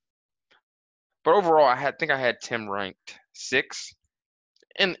 But overall, I think I had Tim ranked 6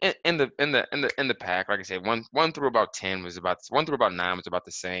 in the pack. Like I said, 1 through about 10 was about 1 through about 9 was about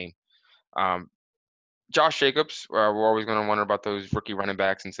the same. Josh Jacobs, we're always going to wonder about those rookie running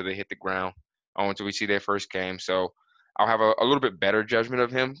backs until they hit the ground, until we see their first game. So I'll have a little bit better judgment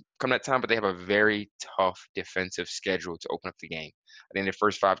of him come that time, but they have a very tough defensive schedule to open up the game. I think their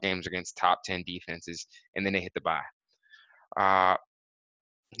first 5 games are against top 10 defenses, and then they hit the bye.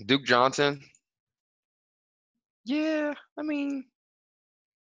 Duke Johnson, yeah,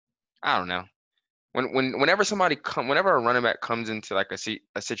 I don't know. Whenever a running back comes into like a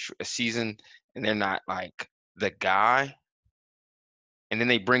season and they're not like the guy, and then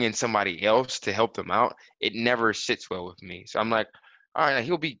they bring in somebody else to help them out, it never sits well with me. So I'm like, all right,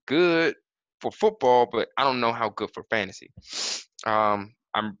 he'll be good for football, but I don't know how good for fantasy. I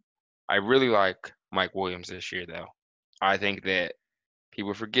really like Mike Williams this year, though. I think that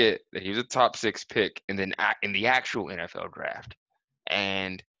people forget that he was a top 6 pick and then in the actual NFL draft,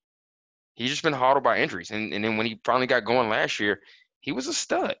 and he's just been hodled by injuries. And then when he finally got going last year, he was a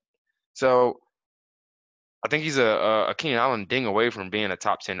stud. So I think he's a Keenan Allen ding away from being a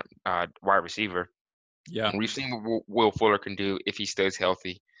top 10 wide receiver. Yeah. And we've seen what Will Fuller can do if he stays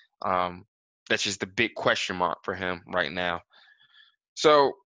healthy. That's just the big question mark for him right now.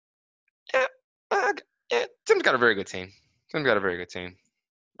 So, Tim's got a very good team.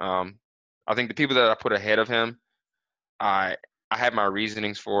 I think the people that I put ahead of him, I have my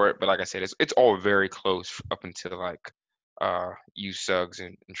reasonings for it, but like I said, it's all very close up until like you, Suggs,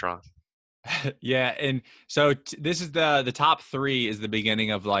 and Tron. Yeah, and so this is the top 3 is the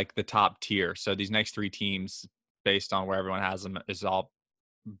beginning of like the top tier. So these next 3 teams, based on where everyone has them, is all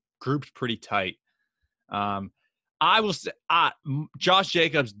grouped pretty tight. I will say, Josh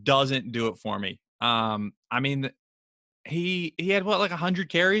Jacobs doesn't do it for me. he had what, like 100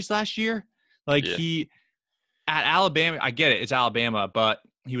 carries last year? Like Yeah. at Alabama, I get it, it's Alabama, but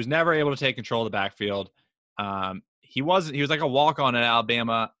he was never able to take control of the backfield. He was like a walk-on at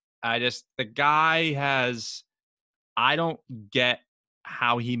Alabama. The guy I don't get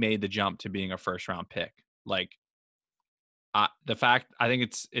how he made the jump to being a first round pick. Like the fact, I think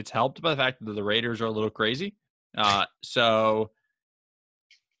it's helped by the fact that the Raiders are a little crazy. So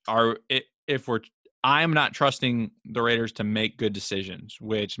if we're I'm not trusting the Raiders to make good decisions,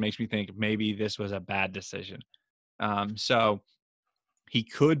 which makes me think maybe this was a bad decision. So he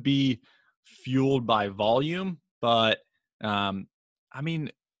could be fueled by volume, but I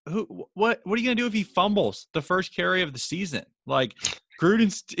mean, what are you gonna do if he fumbles the first carry of the season? Like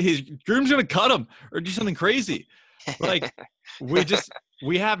Gruden's gonna cut him or do something crazy. Like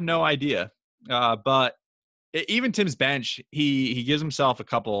we have no idea. But even Tim's bench, he gives himself a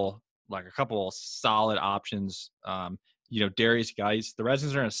couple solid options. Darius Geis. The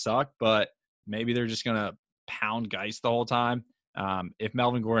Redskins are gonna suck, but maybe they're just gonna pound Geis the whole time. If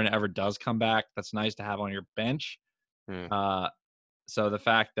Melvin Gordon ever does come back, that's nice to have on your bench. So the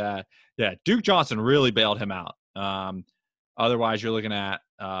fact that Duke Johnson really bailed him out. Otherwise, you're looking at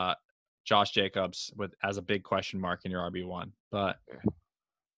Josh Jacobs as a big question mark in your RB1. But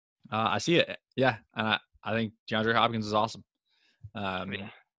I see it. Yeah, I think DeAndre Hopkins is awesome.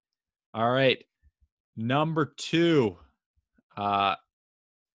 All right, number 2.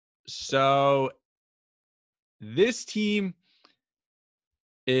 So this team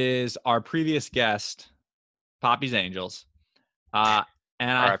is our previous guest, Poppy's Angels. And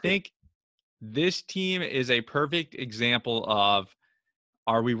I think this team is a perfect example of,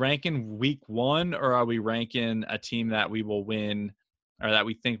 are we ranking week 1 or are we ranking a team that we will win or that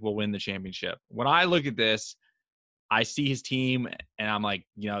we think will win the championship? When I look at this, I see his team and I'm like,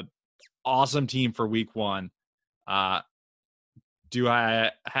 awesome team for week 1. Do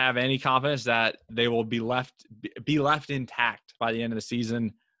I have any confidence that they will be left intact by the end of the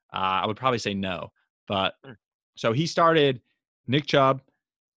season? I would probably say no. But so he started Nick Chubb,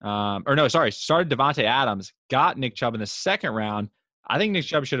 started Devontae Adams, got Nick Chubb in the second round. I think Nick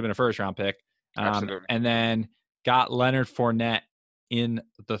Chubb should have been a first-round pick. Absolutely. And then got Leonard Fournette in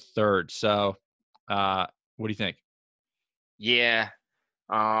the third. So what do you think? Yeah.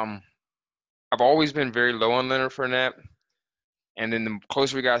 I've always been very low on Leonard Fournette. And then the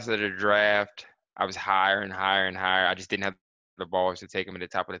closer we got to the draft, I was higher and higher and higher. I just didn't have the balls to take him at the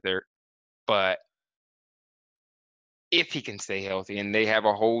top of the third. But if he can stay healthy, and they have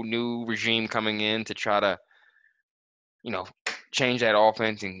a whole new regime coming in to try to, change that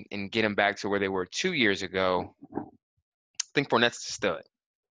offense and get him back to where they were 2 years ago, I think Fournette's a stud.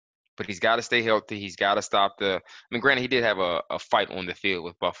 But he's got to stay healthy. He's got to stop granted, he did have a fight on the field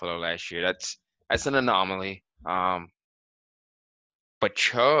with Buffalo last year. That's an anomaly. But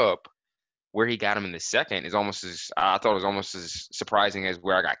Chubb, where he got him in the second, is almost I thought it was almost as surprising as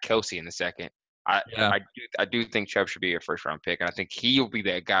where I got Kelsey in the second. I do think Chubb should be a first-round pick, and I think he'll be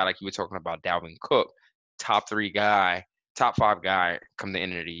that guy, like you were talking about Dalvin Cook, top 5 guy come the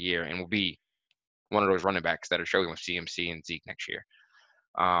end of the year, and will be one of those running backs that are struggling with CMC and Zeke next year.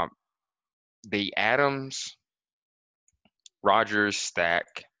 The Adams Rodgers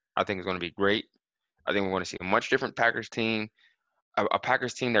stack, I think, is going to be great. I think we're going to see a much different Packers team, a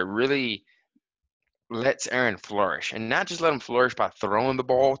Packers team that really lets Aaron flourish, and not just let him flourish by throwing the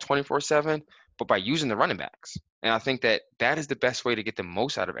ball 24/7, but by using the running backs. And I think that is the best way to get the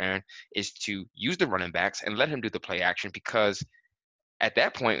most out of Aaron, is to use the running backs and let him do the play action, because at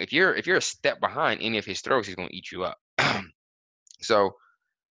that point, if you're a step behind any of his throws, he's going to eat you up. So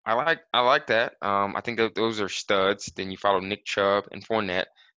I like that. I think that those are studs. Then you follow Nick Chubb and Fournette,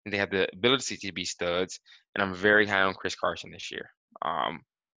 and they have the ability to be studs. And I'm very high on Chris Carson this year.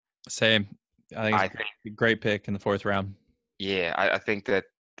 Same. I think a great pick in the 4th round. Yeah, I think that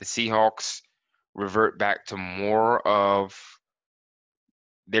the Seahawks revert back to more of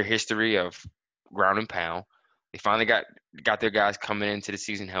their history of ground and pound. They finally got their guys coming into the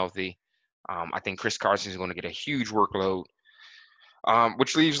season healthy. I think Chris Carson is going to get a huge workload,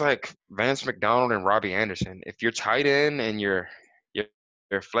 which leaves like Vance McDonald and Robbie Anderson. If you're tight end and you're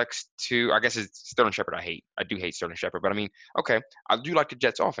flex to, I guess it's Sterling Shepard I do hate Sterling Shepard, but I mean, okay, I do like the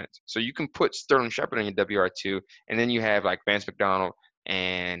Jets offense. So you can put Sterling Shepard in your WR2, and then you have like Vance McDonald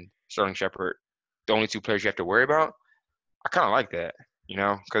and Sterling Shepard, the only 2 players you have to worry about. I kind of like that,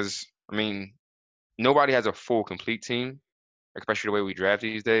 because, I mean, nobody has a full, complete team, especially the way we draft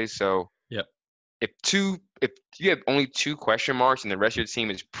these days. So yep. If you have only 2 question marks and the rest of your team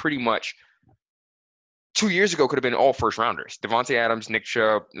is pretty much 2 years ago could have been all first rounders. Devontae Adams, Nick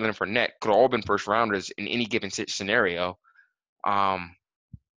Chubb, Leonard Fournette could have all been first rounders in any given scenario. I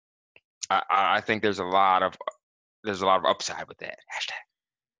think there's a lot of upside with that. Hashtag.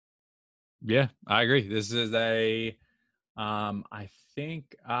 Yeah, I agree. This is I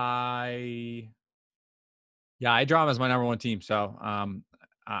think I draw him as my number one team. So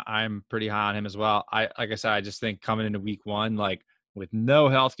I'm pretty high on him as well. Like I said, I just think coming into week one, like with no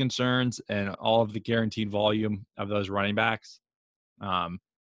health concerns and all of the guaranteed volume of those running backs. And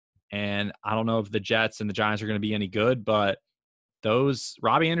I don't know if the Jets and the Giants are going to be any good, but those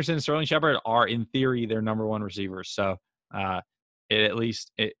Robbie Anderson and Sterling Shepard are in theory their number one receivers. So it at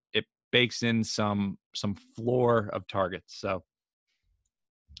least it bakes in some floor of targets. So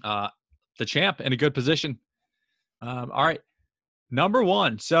the champ in a good position. All right. Number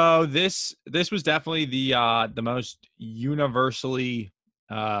one. So this was definitely the most universally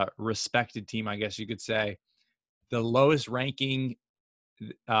respected team, I guess you could say. The lowest ranking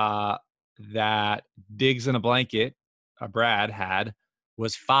that Diggs in a Blanket, Brad had,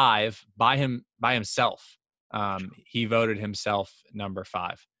 was 5 by himself. He voted himself number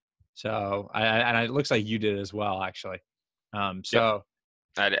 5. So and it looks like you did as well, actually. So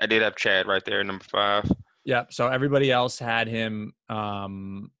yep. I did have Chad right there, number 5. Yeah. So everybody else had him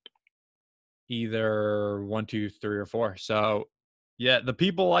either 1, 2, 3, or 4. So yeah, the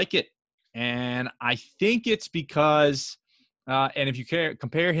people like it, and I think it's because, and if you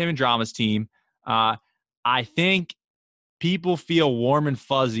compare him and Drama's team, I think people feel warm and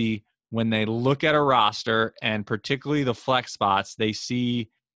fuzzy when they look at a roster, and particularly the flex spots. They see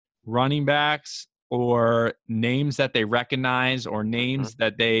running backs or names that they recognize or names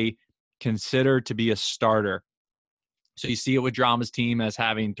that they consider to be a starter. So you see it with Drama's team as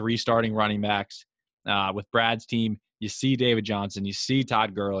having 3 starting running backs. With Brad's team, you see David Johnson, you see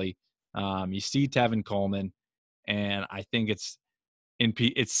Todd Gurley, you see Tevin Coleman, and I think it's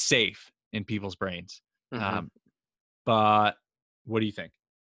safe in people's brains. But what do you think?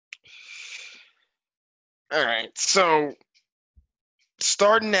 All right, so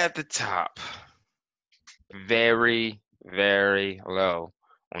starting at the top, very, very low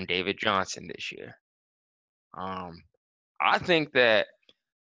on David Johnson this year. I think that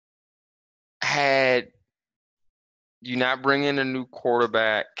had you not bring in a new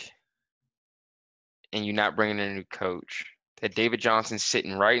quarterback and you not bringing in a new coach, that David Johnson's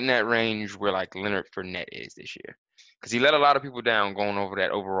sitting right in that range where like Leonard Fournette is this year, because he let a lot of people down going over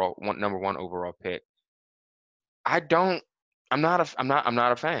that number 1 overall pick. I'm not a fan.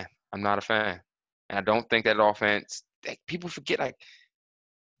 I'm not a fan, and I don't think that offense. People forget, like,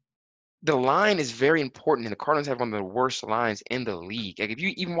 the line is very important, and the Cardinals have one of the worst lines in the league. Like, if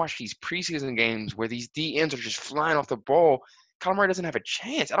you even watch these preseason games where these DNs are just flying off the ball, Kyler Murray doesn't have a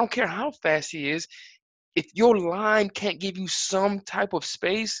chance. I don't care how fast he is. If your line can't give you some type of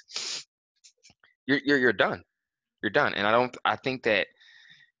space, you're done. You're done. And I think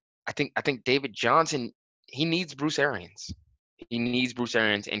David Johnson, he needs Bruce Arians. He needs Bruce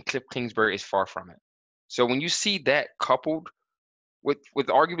Arians, and Cliff Kingsbury is far from it. So when you see that coupled with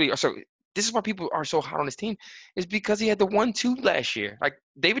arguably, so this is why people are so hot on his team, is because he had the 1-2 last year. Like,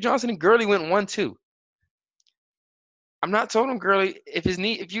 David Johnson and Gurley went 1-2. I'm not sold on Gurley.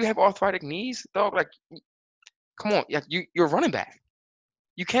 If you have arthritic knees, dog, like, come on, you're a running back.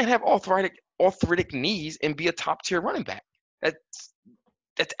 You can't have arthritic knees and be a top tier running back. That's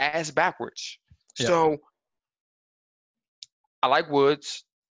ass backwards. Yeah. So I like Woods.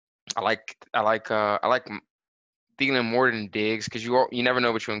 I like Thielen more than Diggs, because you never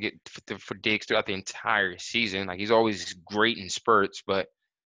know what you're gonna get for Diggs throughout the entire season. Like, he's always great in spurts, but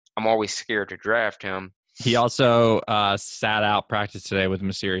I'm always scared to draft him. He also sat out practice today with a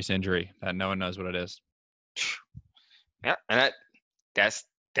mysterious injury that no one knows what it is. Yeah, and that's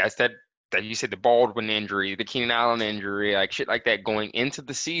that you said, the Baldwin injury, the Keenan Allen injury, like shit like that going into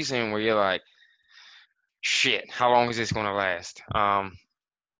the season, where you're like, shit, how long is this gonna last?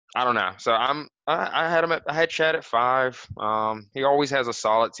 I don't know. So I had Chad at 5. He always has a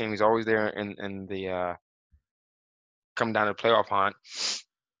solid team. He's always there in the come down to the playoff hunt.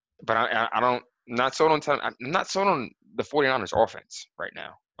 But I'm not sold on the 49ers offense right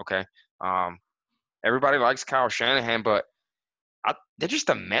now. Okay. Everybody likes Kyle Shanahan, but they're just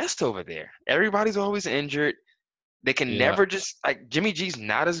a mess over there. Everybody's always injured. They can never just, like, Jimmy G's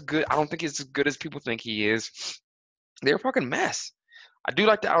not as good. I don't think he's as good as people think he is. They're a fucking mess. I do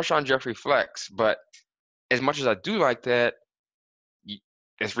like the Alshon Jeffrey flex, but as much as I do like that,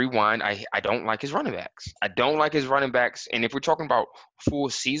 let's rewind. I don't like his running backs. I don't like his running backs. And if we're talking about full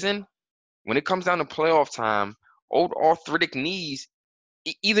season, when it comes down to playoff time, old arthritic knees,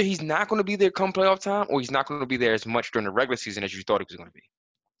 either he's not going to be there come playoff time, or he's not going to be there as much during the regular season as you thought he was going to be.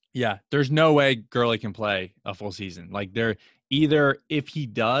 Yeah, there's no way Gurley can play a full season. Like they're either if he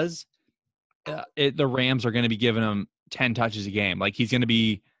does, the Rams are going to be giving him 10 touches a game. Like he's going to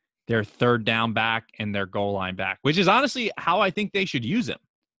be their third down back and their goal line back, which is honestly how I think they should use him.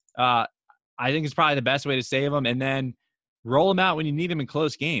 I think it's probably the best way to save him, and then roll him out when you need him in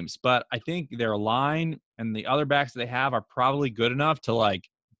close games. But I think their line and the other backs that they have are probably good enough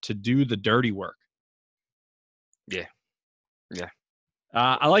to do the dirty work. Yeah.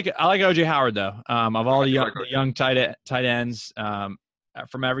 I like OJ Howard though. Of all the young tight ends,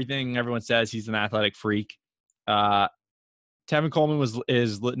 from everything everyone says, he's an athletic freak. Tevin Coleman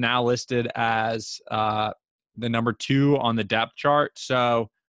is now listed as the number 2 on the depth chart.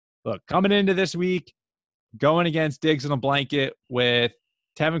 So, look, coming into this week, going against Diggs in a blanket with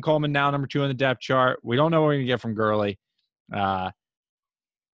Tevin Coleman now number 2 on the depth chart. We don't know what we're going to get from Gurley. Yeah,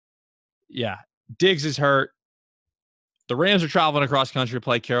 Diggs is hurt. The Rams are traveling across country to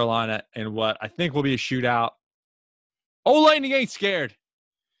play Carolina in what I think will be a shootout. Oh, Lightning ain't scared.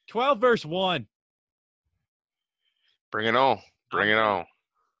 12 versus 1. Bring it on. Bring it on.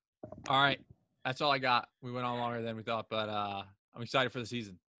 All right. That's all I got. We went on longer than we thought, but I'm excited for the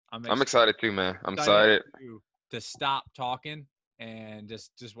season. I'm excited too, man. I'm excited. To stop talking and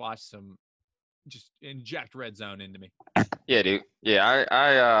just watch just inject red zone into me. Yeah, dude. Yeah,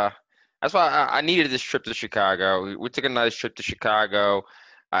 I that's why I needed this trip to Chicago. We took a nice trip to Chicago.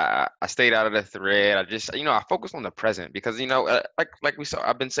 I stayed out of the thread. I just, I focused on the present because, like we saw,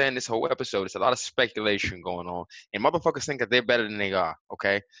 I've been saying this whole episode, it's a lot of speculation going on. And motherfuckers think that they're better than they are,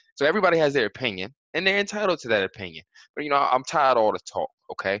 okay? So everybody has their opinion, and they're entitled to that opinion. But, I'm tired of all the talk,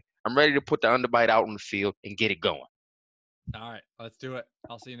 okay? I'm ready to put the underbite out on the field and get it going. All right, let's do it.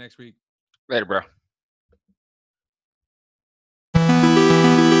 I'll see you next week. Later, bro.